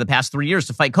funds over the past 3 years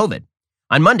to fight COVID.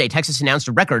 On Monday, Texas announced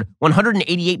a record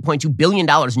 $188.2 billion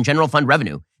in general fund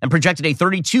revenue and projected a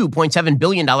 $32.7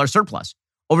 billion surplus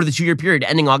over the 2-year period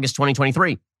ending August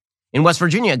 2023. In West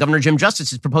Virginia, Governor Jim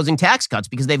Justice is proposing tax cuts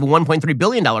because they have a $1.3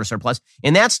 billion surplus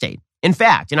in that state. In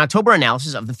fact, an October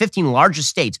analysis of the 15 largest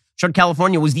states showed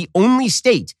California was the only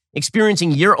state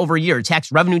experiencing year-over-year tax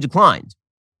revenue declines.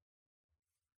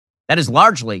 That is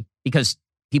largely because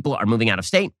people are moving out of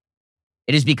state.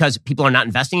 It is because people are not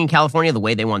investing in California the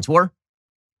way they once were.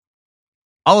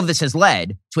 All of this has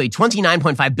led to a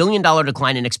 $29.5 billion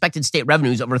decline in expected state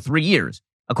revenues over 3 years.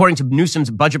 According to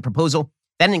Newsom's budget proposal,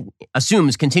 that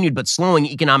assumes continued but slowing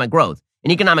economic growth. An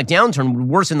economic downturn would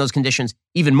worsen those conditions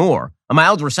even more. A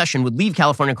mild recession would leave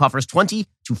California coffers $20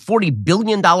 to $40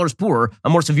 billion poorer. A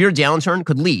more severe downturn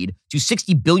could lead to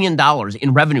 $60 billion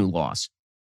in revenue loss.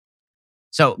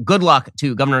 So good luck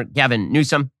to Governor Gavin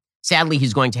Newsom. Sadly,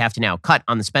 he's going to have to now cut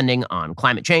on the spending on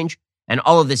climate change. And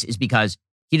all of this is because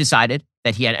he decided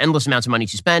that he had endless amounts of money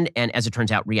to spend. And as it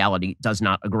turns out, reality does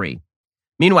not agree.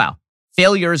 Meanwhile,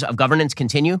 failures of governance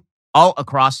continue all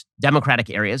across Democratic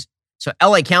areas. So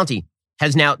LA County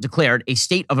has now declared a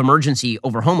state of emergency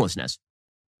over homelessness.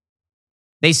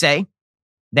 They say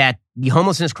that the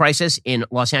homelessness crisis in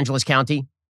Los Angeles County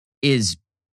is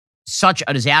such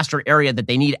a disaster area that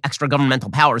they need extra governmental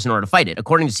powers in order to fight it.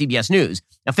 According to CBS News,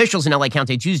 officials in LA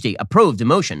County Tuesday approved a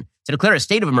motion to declare a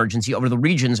state of emergency over the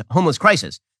region's homeless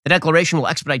crisis. The declaration will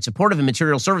expedite supportive and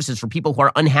material services for people who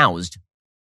are unhoused.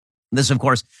 This, of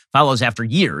course, follows after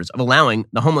years of allowing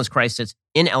the homeless crisis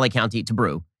in LA County to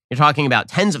brew. You're talking about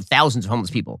tens of thousands of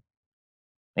homeless people.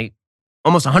 Like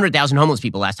almost 100,000 homeless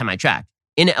people last time I checked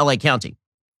in LA County.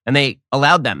 And they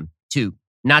allowed them to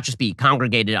not just be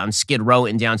congregated on Skid Row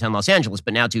in downtown Los Angeles,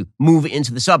 but now to move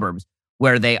into the suburbs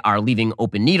where they are leaving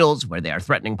open needles, where they are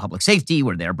threatening public safety,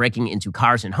 where they are breaking into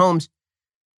cars and homes.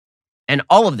 And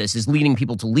all of this is leading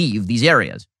people to leave these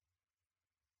areas.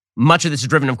 Much of this is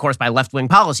driven, of course, by left-wing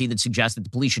policy that suggests that the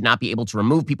police should not be able to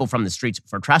remove people from the streets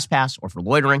for trespass or for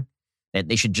loitering, that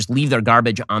they should just leave their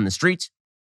garbage on the streets,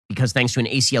 because thanks to an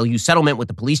ACLU settlement with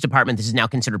the police department, this is now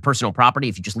considered personal property.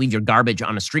 If you just leave your garbage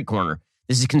on a street corner,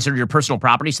 this is considered your personal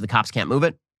property, so the cops can't move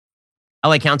it.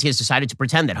 LA County has decided to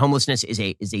pretend that homelessness is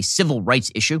a civil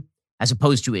rights issue, as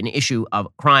opposed to an issue of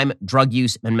crime, drug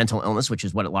use, and mental illness, which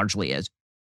is what it largely is.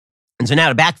 And so now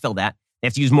to backfill that, they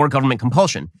have to use more government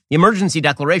compulsion. The emergency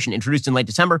declaration, introduced in late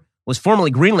December, was formally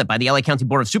greenlit by the LA County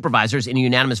Board of Supervisors in a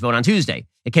unanimous vote on Tuesday.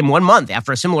 It came 1 month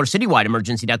after a similar citywide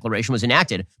emergency declaration was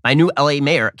enacted by new LA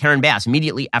Mayor Karen Bass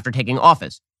immediately after taking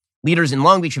office. Leaders in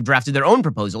Long Beach have drafted their own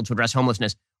proposal to address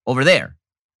homelessness over there.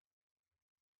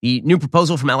 The new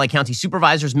proposal from LA County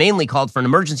supervisors mainly called for an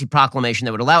emergency proclamation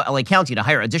that would allow LA County to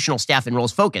hire additional staff in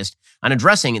roles focused on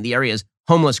addressing the area's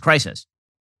homeless crisis.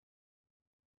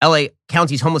 LA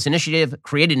County's Homeless Initiative,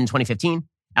 created in 2015,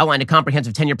 outlined a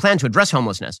comprehensive 10-year plan to address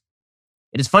homelessness.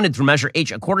 It is funded through Measure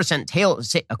H, a quarter cent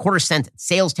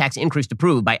sales tax increase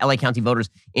approved by LA County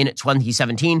voters in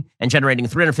 2017 and generating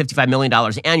 $355 million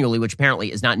annually, which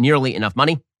apparently is not nearly enough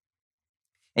money.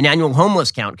 An annual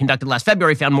homeless count conducted last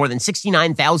February found more than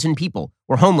 69,000 people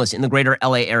were homeless in the greater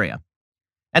LA area.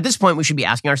 At this point, we should be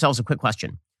asking ourselves a quick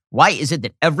question. Why is it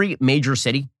that every major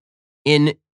city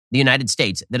in the United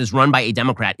States that is run by a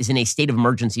Democrat is in a state of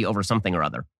emergency over something or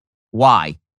other?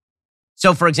 Why?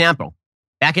 So, for example,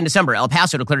 back in December, El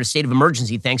Paso declared a state of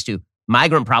emergency thanks to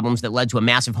migrant problems that led to a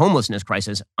massive homelessness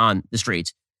crisis on the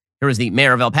streets. Here was the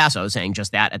mayor of El Paso saying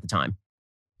just that at the time.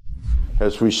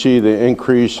 As we see the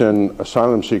increase in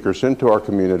asylum seekers into our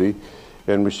community,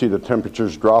 and we see the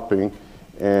temperatures dropping,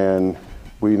 and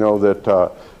we know that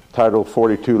Title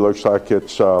 42 looks like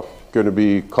it's going to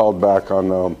be called back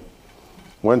on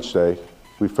Wednesday,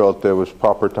 we felt there was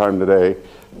proper time today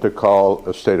to call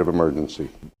a state of emergency.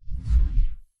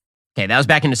 Okay, that was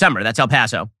back in December. That's El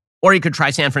Paso. Or you could try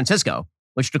San Francisco,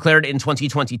 which declared in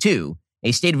 2022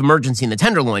 a state of emergency in the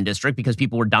Tenderloin district because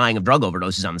people were dying of drug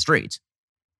overdoses on the streets.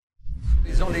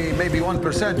 There's only maybe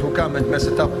 1% who come and mess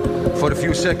it up for a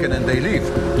few seconds and they leave.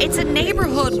 It's a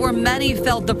neighborhood where many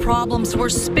felt the problems were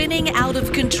spinning out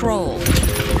of control.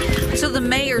 So the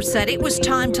mayor said it was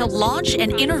time to launch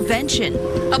an intervention.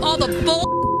 Of all the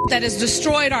bull that has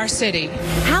destroyed our city.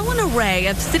 How an array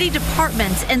of city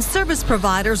departments and service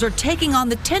providers are taking on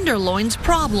the Tenderloin's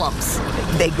problems.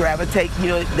 They gravitate,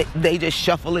 they just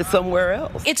shuffle it somewhere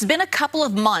else. It's been a couple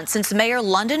of months since Mayor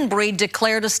London Breed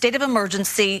declared a state of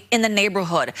emergency in the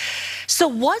neighborhood. So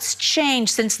what's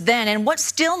changed since then, and what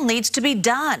still needs to be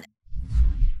done?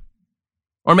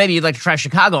 Or maybe you'd like to try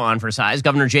Chicago on for size.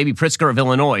 Governor J.B. Pritzker of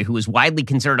Illinois, who is widely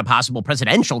considered a possible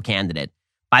presidential candidate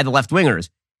by the left-wingers,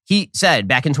 he said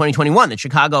back in 2021 that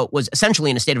Chicago was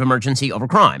essentially in a state of emergency over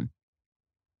crime.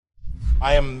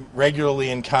 I am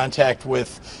regularly in contact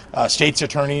with state's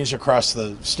attorneys across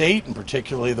the state, and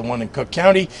particularly the one in Cook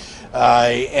County,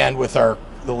 and with the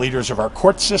leaders of our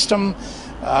court system.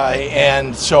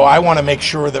 And so I want to make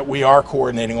sure that we are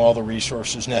coordinating all the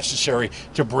resources necessary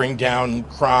to bring down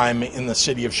crime in the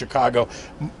city of Chicago.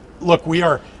 Look, we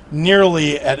are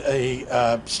nearly at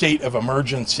a state of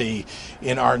emergency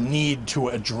in our need to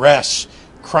address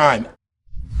crime.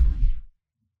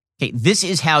 Okay, this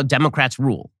is how Democrats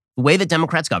rule. The way that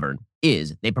Democrats govern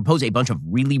is they propose a bunch of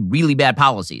really, really bad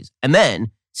policies, and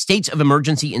then states of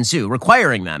emergency ensue,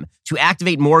 requiring them to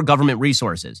activate more government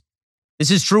resources.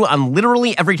 This is true on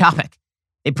literally every topic.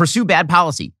 They pursue bad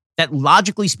policy that,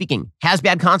 logically speaking, has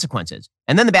bad consequences.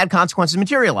 And then the bad consequences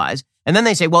materialize. And then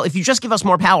they say, well, if you just give us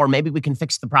more power, maybe we can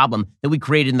fix the problem that we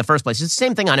created in the first place. It's the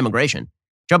same thing on immigration.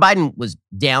 Joe Biden was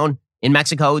down in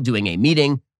Mexico doing a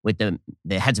meeting with the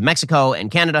heads of Mexico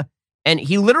and Canada. And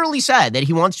he literally said that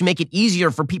he wants to make it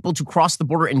easier for people to cross the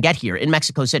border and get here in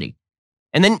Mexico City.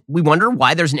 And then we wonder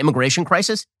why there's an immigration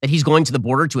crisis that he's going to the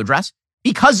border to address.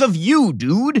 Because of you,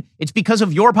 dude. It's because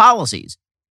of your policies.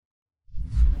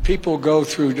 People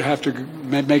have to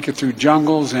make it through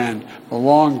jungles and a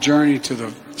long journey to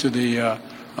the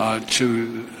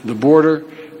border,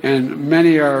 and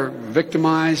many are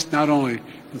victimized, not only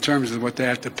in terms of what they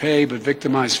have to pay, but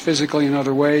victimized physically in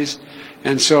other ways.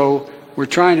 And so we're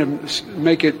trying to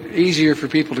make it easier for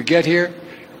people to get here,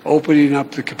 opening up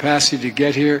the capacity to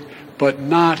get here, but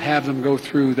not have them go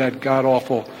through that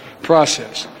god-awful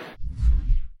process.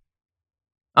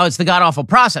 Oh, it's the god-awful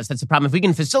process. That's the problem. If we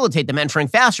can facilitate them entering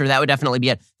faster, that would definitely be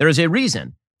it. There is a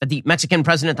reason that the Mexican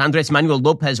president, Andrés Manuel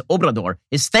López Obrador,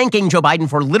 is thanking Joe Biden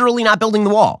for literally not building the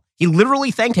wall. He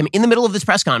literally thanked him in the middle of this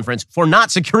press conference for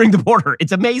not securing the border.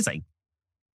 It's amazing.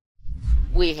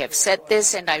 We have said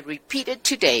this, and I repeat it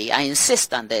today. I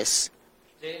insist on this.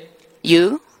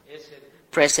 You,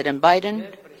 President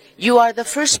Biden, you are the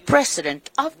first president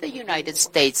of the United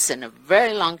States in a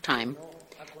very long time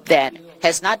that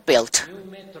has not built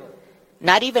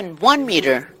not even 1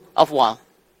 meter of wall.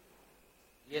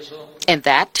 And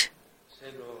that,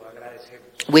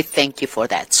 we thank you for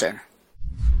that, sir.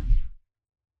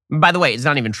 By the way, it's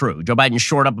not even true. Joe Biden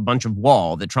shored up a bunch of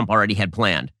wall that Trump already had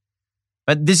planned.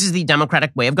 But this is the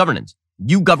Democratic way of governance.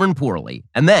 You govern poorly,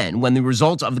 and then when the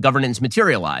results of the governance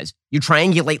materialize, you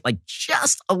triangulate like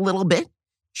just a little bit,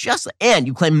 and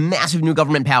you claim massive new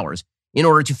government powers in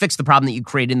order to fix the problem that you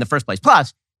created in the first place.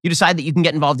 Plus, you decide that you can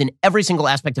get involved in every single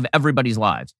aspect of everybody's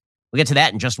lives. We'll get to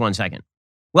that in just 1 second.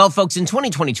 Well, folks, in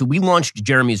 2022, we launched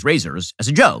Jeremy's Razors as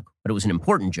a joke, but it was an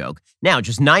important joke. Now,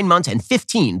 just 9 months and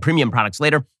 15 premium products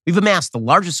later, we've amassed the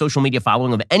largest social media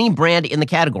following of any brand in the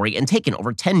category and taken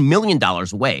over $10 million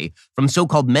away from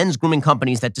so-called men's grooming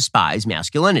companies that despise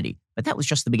masculinity. But that was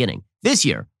just the beginning. This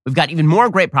year, we've got even more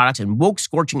great products and woke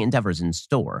scorching endeavors in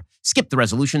store. Skip the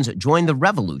resolutions, join the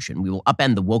revolution. We will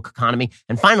upend the woke economy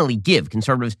and finally give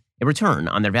conservatives a return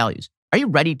on their values. Are you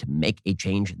ready to make a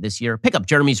change this year? Pick up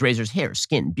Jeremy's Razors, hair,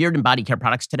 skin, beard, and body care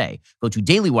products today. Go to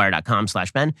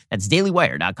dailywire.com/Ben. That's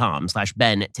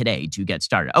dailywire.com/Ben today to get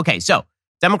started. Okay, so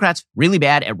Democrats really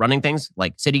bad at running things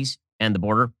like cities and the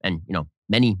border and,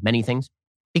 many, many things.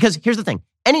 Because here's the thing.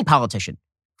 Any politician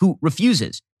who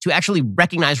refuses to actually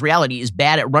recognize reality is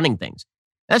bad at running things.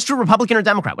 That's true Republican or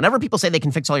Democrat. Whenever people say they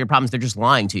can fix all your problems, they're just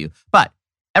lying to you. But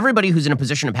everybody who's in a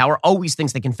position of power always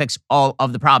thinks they can fix all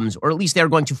of the problems, or at least they're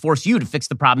going to force you to fix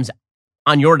the problems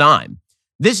on your dime.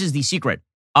 This is the secret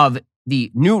of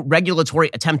the new regulatory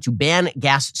attempt to ban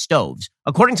gas stoves.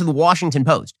 According to the Washington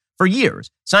Post, for years,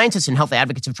 scientists and health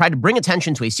advocates have tried to bring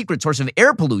attention to a secret source of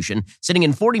air pollution sitting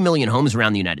in 40 million homes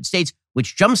around the United States,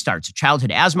 which jumpstarts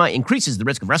childhood asthma, increases the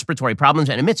risk of respiratory problems,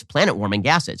 and emits planet-warming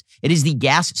gases. It is the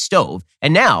gas stove,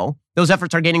 and now those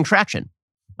efforts are gaining traction.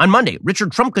 On Monday,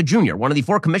 Richard Trumka Jr., one of the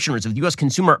 4 commissioners of the U.S.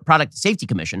 Consumer Product Safety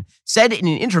Commission, said in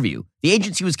an interview the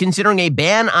agency was considering a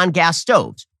ban on gas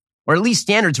stoves, or at least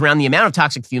standards around the amount of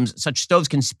toxic fumes such stoves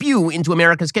can spew into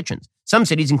America's kitchens. Some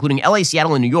cities, including LA,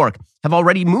 Seattle, and New York, have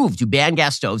already moved to ban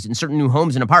gas stoves in certain new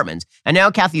homes and apartments. And now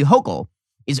Kathy Hochul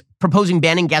is proposing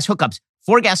banning gas hookups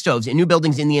for gas stoves in new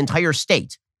buildings in the entire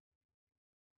state.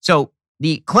 So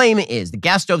the claim is that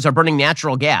gas stoves are burning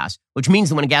natural gas, which means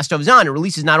that when a gas stove is on, it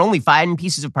releases not only fine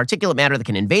pieces of particulate matter that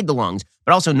can invade the lungs,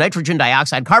 but also nitrogen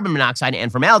dioxide, carbon monoxide,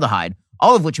 and formaldehyde,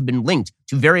 all of which have been linked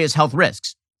to various health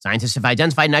risks. Scientists have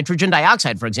identified nitrogen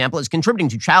dioxide, for example, as contributing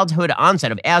to childhood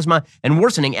onset of asthma and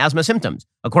worsening asthma symptoms.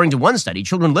 According to one study,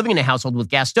 children living in a household with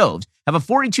gas stoves have a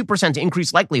 42%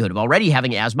 increased likelihood of already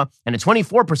having asthma and a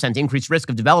 24% increased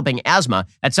risk of developing asthma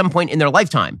at some point in their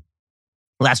lifetime.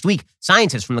 Last week,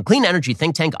 scientists from the clean energy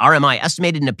think tank RMI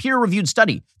estimated in a peer-reviewed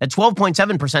study that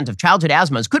 12.7% of childhood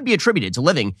asthmas could be attributed to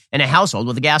living in a household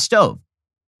with a gas stove.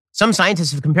 Some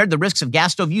scientists have compared the risks of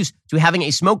gas stove use to having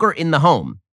a smoker in the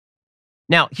home.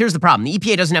 Now, here's the problem. The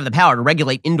EPA doesn't have the power to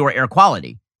regulate indoor air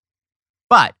quality.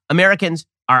 But Americans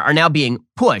are now being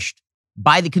pushed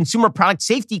by the Consumer Product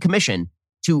Safety Commission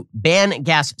to ban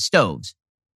gas stoves.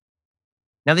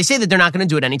 Now, they say that they're not going to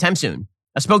do it anytime soon.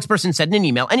 A spokesperson said in an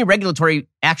email, any regulatory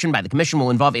action by the commission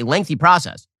will involve a lengthy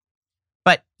process.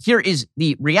 But here is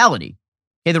the reality.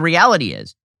 Okay, the reality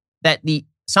is that the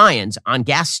science on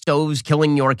gas stoves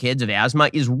killing your kids of asthma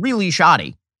is really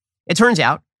shoddy. It turns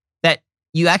out that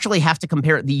you actually have to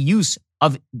compare the use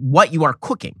of what you are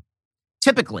cooking.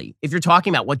 Typically, if you're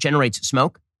talking about what generates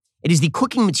smoke, it is the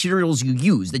cooking materials you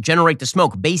use that generate the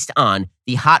smoke based on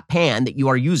the hot pan that you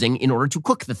are using in order to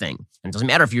cook the thing. And it doesn't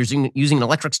matter if you're using an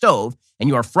electric stove and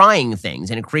you are frying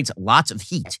things and it creates lots of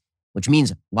heat, which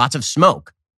means lots of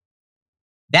smoke.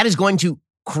 That is going to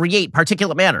create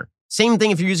particulate matter. Same thing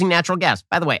if you're using natural gas.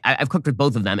 By the way, I've cooked with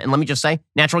both of them. And let me just say,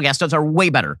 natural gas stoves are way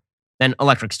better than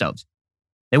electric stoves.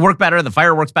 They work better. The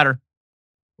fire works better.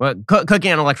 Well,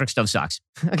 cooking on an electric stove sucks.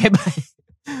 Okay,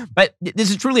 but this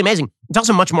is truly amazing. It's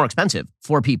also much more expensive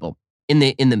for people in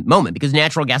the moment because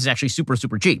natural gas is actually super,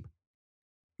 super cheap.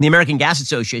 The American Gas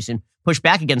Association pushed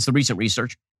back against the recent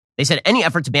research. They said any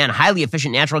effort to ban highly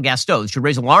efficient natural gas stoves should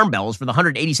raise alarm bells for the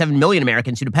 187 million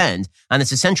Americans who depend on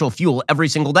this essential fuel every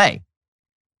single day.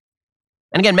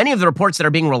 And again, many of the reports that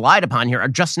are being relied upon here are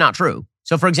just not true.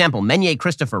 So, for example, Menier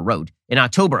Christopher wrote in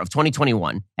October of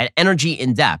 2021 at Energy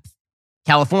in Depth,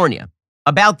 California,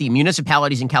 about the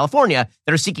municipalities in California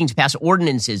that are seeking to pass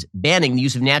ordinances banning the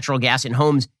use of natural gas in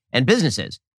homes and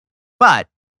businesses. But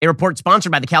a report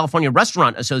sponsored by the California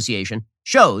Restaurant Association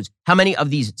shows how many of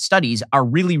these studies are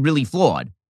really, really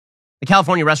flawed. The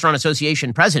California Restaurant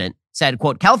Association president said,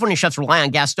 quote, California chefs rely on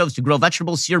gas stoves to grill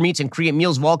vegetables, sear meats, and create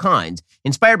meals of all kinds,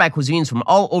 inspired by cuisines from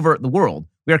all over the world.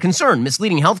 We are concerned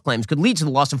misleading health claims could lead to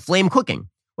the loss of flame cooking,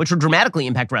 which would dramatically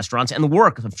impact restaurants and the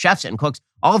work of chefs and cooks,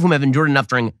 all of whom have endured enough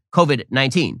during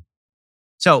COVID-19.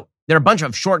 So there are a bunch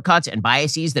of shortcuts and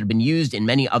biases that have been used in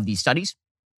many of these studies.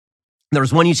 There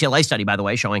was one UCLA study, by the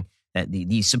way, showing that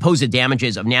the supposed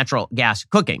damages of natural gas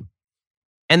cooking.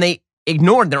 And they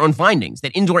ignored their own findings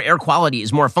that indoor air quality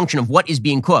is more a function of what is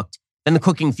being cooked than the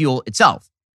cooking fuel itself.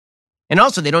 And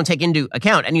also, they don't take into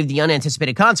account any of the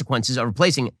unanticipated consequences of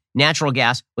replacing natural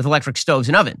gas with electric stoves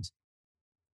and ovens.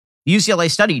 The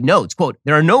UCLA study notes, quote,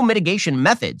 there are no mitigation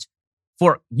methods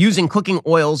for using cooking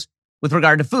oils with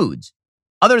regard to foods,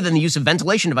 other than the use of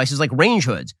ventilation devices like range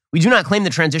hoods. We do not claim the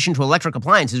transition to electric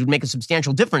appliances would make a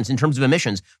substantial difference in terms of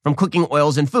emissions from cooking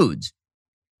oils and foods.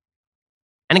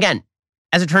 And again,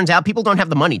 as it turns out, people don't have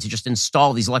the money to just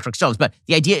install these electric stoves. But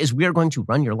the idea is we are going to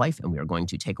run your life and we are going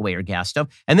to take away your gas stove.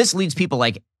 And this leads people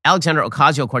like Alexandra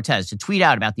Ocasio-Cortez to tweet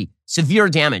out about the severe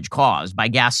damage caused by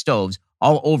gas stoves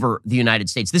all over the United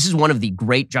States. This is one of the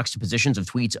great juxtapositions of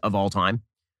tweets of all time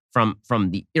from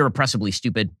the irrepressibly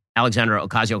stupid Alexandra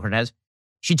Ocasio-Cortez.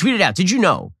 She tweeted out, did you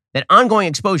know that ongoing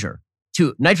exposure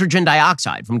to nitrogen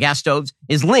dioxide from gas stoves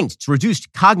is linked to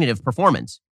reduced cognitive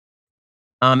performance?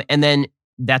 And then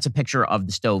that's a picture of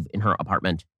the stove in her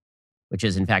apartment, which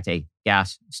is in fact a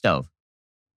gas stove.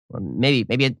 Well,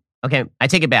 okay, I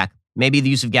take it back. Maybe the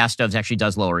use of gas stoves actually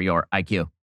does lower your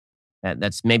IQ.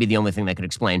 That's maybe the only thing that could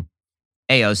explain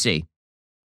AOC.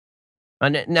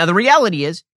 Now, the reality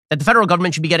is that the federal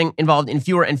government should be getting involved in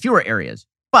fewer and fewer areas.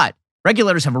 But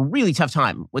regulators have a really tough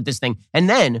time with this thing. And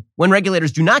then when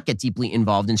regulators do not get deeply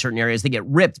involved in certain areas, they get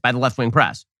ripped by the left-wing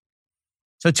press.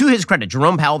 So to his credit,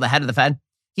 Jerome Powell, the head of the Fed,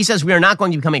 he says we are not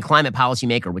going to become a climate policy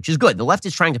maker, which is good. The left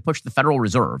is trying to push the Federal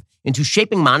Reserve into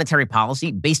shaping monetary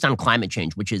policy based on climate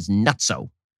change, which is nutso.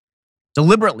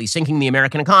 Deliberately sinking the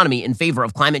American economy in favor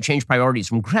of climate change priorities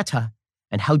from Greta.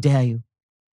 And how dare you?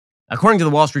 According to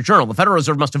the Wall Street Journal, the Federal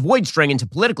Reserve must avoid straying into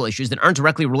political issues that aren't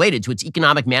directly related to its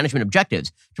economic management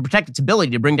objectives to protect its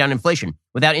ability to bring down inflation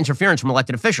without interference from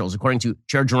elected officials, according to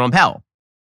Chair Jerome Powell.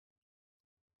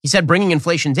 He said bringing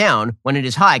inflation down when it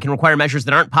is high can require measures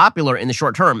that aren't popular in the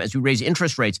short term as we raise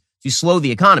interest rates to slow the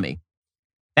economy.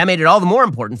 That made it all the more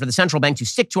important for the central bank to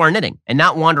stick to our knitting and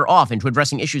not wander off into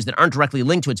addressing issues that aren't directly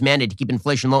linked to its mandate to keep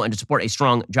inflation low and to support a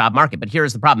strong job market. But here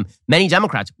is the problem. Many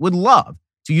Democrats would love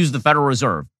to use the Federal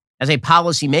Reserve as a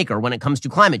policy maker when it comes to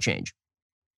climate change.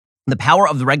 The power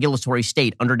of the regulatory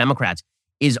state under Democrats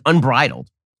is unbridled.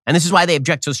 And this is why they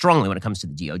object so strongly when it comes to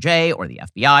the DOJ or the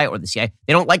FBI or the CIA.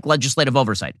 They don't like legislative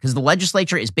oversight because the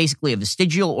legislature is basically a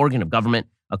vestigial organ of government.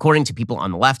 According to people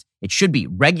on the left, it should be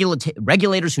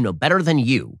regulators who know better than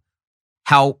you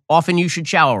how often you should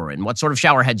shower and what sort of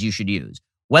shower heads you should use,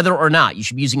 whether or not you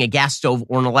should be using a gas stove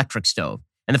or an electric stove.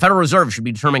 And the Federal Reserve should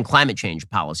be determining climate change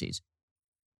policies.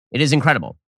 It is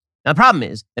incredible. Now, the problem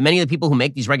is that many of the people who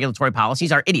make these regulatory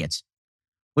policies are idiots,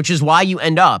 which is why you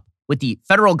end up with the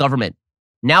federal government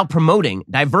now promoting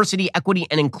diversity, equity,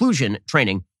 and inclusion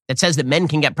training that says that men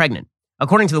can get pregnant.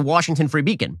 According to the Washington Free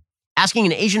Beacon, asking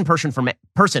an Asian person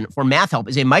for math help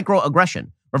is a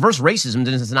microaggression. Reverse racism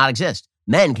does not exist.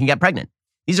 Men can get pregnant.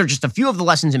 These are just a few of the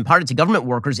lessons imparted to government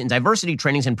workers in diversity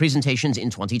trainings and presentations in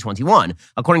 2021,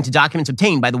 according to documents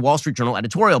obtained by the Wall Street Journal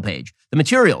editorial page. The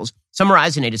materials,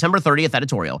 summarized in a December 30th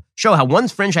editorial, show how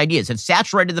one's fringe ideas have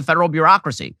saturated the federal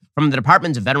bureaucracy, from the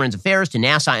Departments of Veterans Affairs to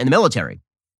NASA and the military.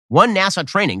 One NASA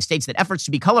training states that efforts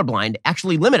to be colorblind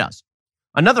actually limit us.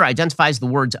 Another identifies the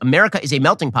words, "America is a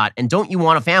melting pot and don't you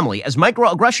want a family," as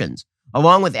microaggressions,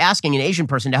 along with asking an Asian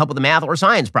person to help with a math or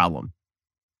science problem.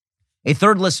 A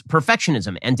third lists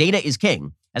perfectionism and data is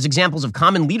king as examples of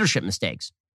common leadership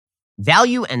mistakes.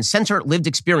 Value and center lived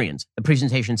experience, the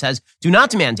presentation says, do not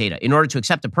demand data in order to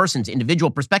accept a person's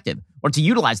individual perspective or to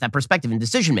utilize that perspective in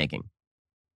decision-making.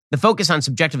 The focus on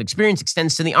subjective experience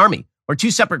extends to the Army, where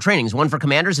two separate trainings, one for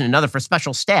commanders and another for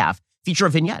special staff, feature a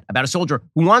vignette about a soldier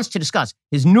who wants to discuss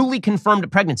his newly confirmed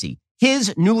pregnancy.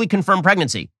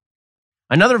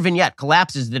 Another vignette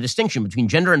collapses the distinction between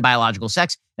gender and biological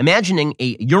sex, imagining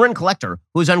a urine collector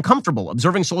who is uncomfortable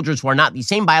observing soldiers who are not the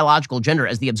same biological gender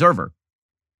as the observer.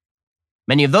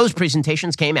 Many of those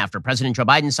presentations came after President Joe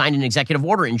Biden signed an executive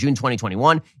order in June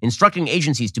 2021, instructing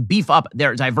agencies to beef up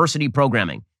their diversity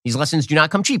programming. These lessons do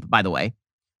not come cheap, by the way.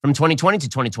 From 2020 to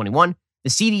 2021, the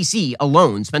CDC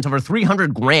alone spent over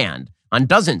 $300,000 on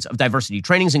dozens of diversity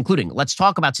trainings, including Let's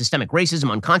Talk About Systemic Racism,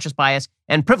 Unconscious Bias,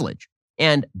 and Privilege,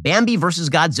 and Bambi versus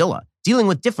Godzilla, dealing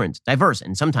with different, diverse,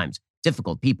 and sometimes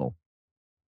difficult people.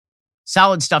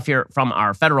 Solid stuff here from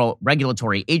our federal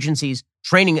regulatory agencies,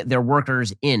 training their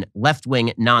workers in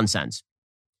left-wing nonsense.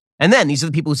 And then these are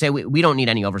the people who say, we don't need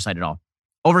any oversight at all.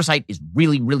 Oversight is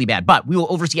really, really bad, but we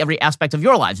will oversee every aspect of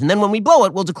your lives. And then when we blow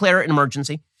it, we'll declare an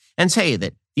emergency and say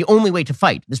that the only way to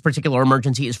fight this particular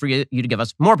emergency is for you to give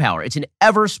us more power. It's an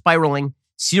ever-spiraling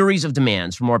series of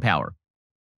demands for more power.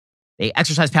 They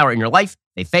exercise power in your life.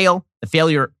 They fail. The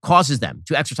failure causes them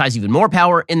to exercise even more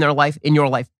power in their life, in your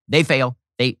life. They fail.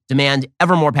 They demand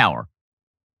ever more power.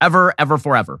 Ever, ever,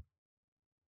 forever.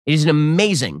 It is an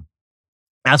amazing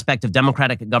aspect of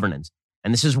democratic governance.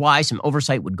 And this is why some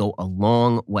oversight would go a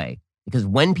long way. Because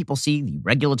when people see the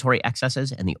regulatory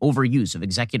excesses and the overuse of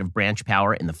executive branch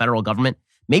power in the federal government,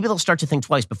 maybe they'll start to think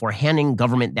twice before handing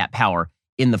government that power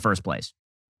in the first place.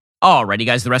 Alrighty,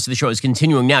 guys, the rest of the show is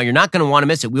continuing now. You're not going to want to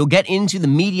miss it. We'll get into the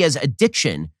media's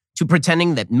addiction to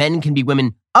pretending that men can be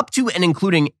women, up to and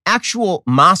including actual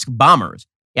mosque bombers.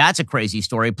 Yeah, that's a crazy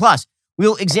story. Plus,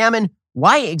 we'll examine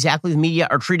why exactly the media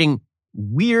are treating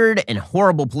weird and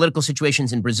horrible political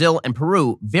situations in Brazil and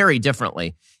Peru very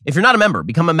differently. If you're not a member,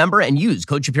 become a member and use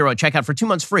code Shapiro at checkout for 2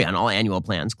 months free on all annual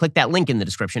plans. Click that link in the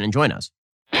description and join us.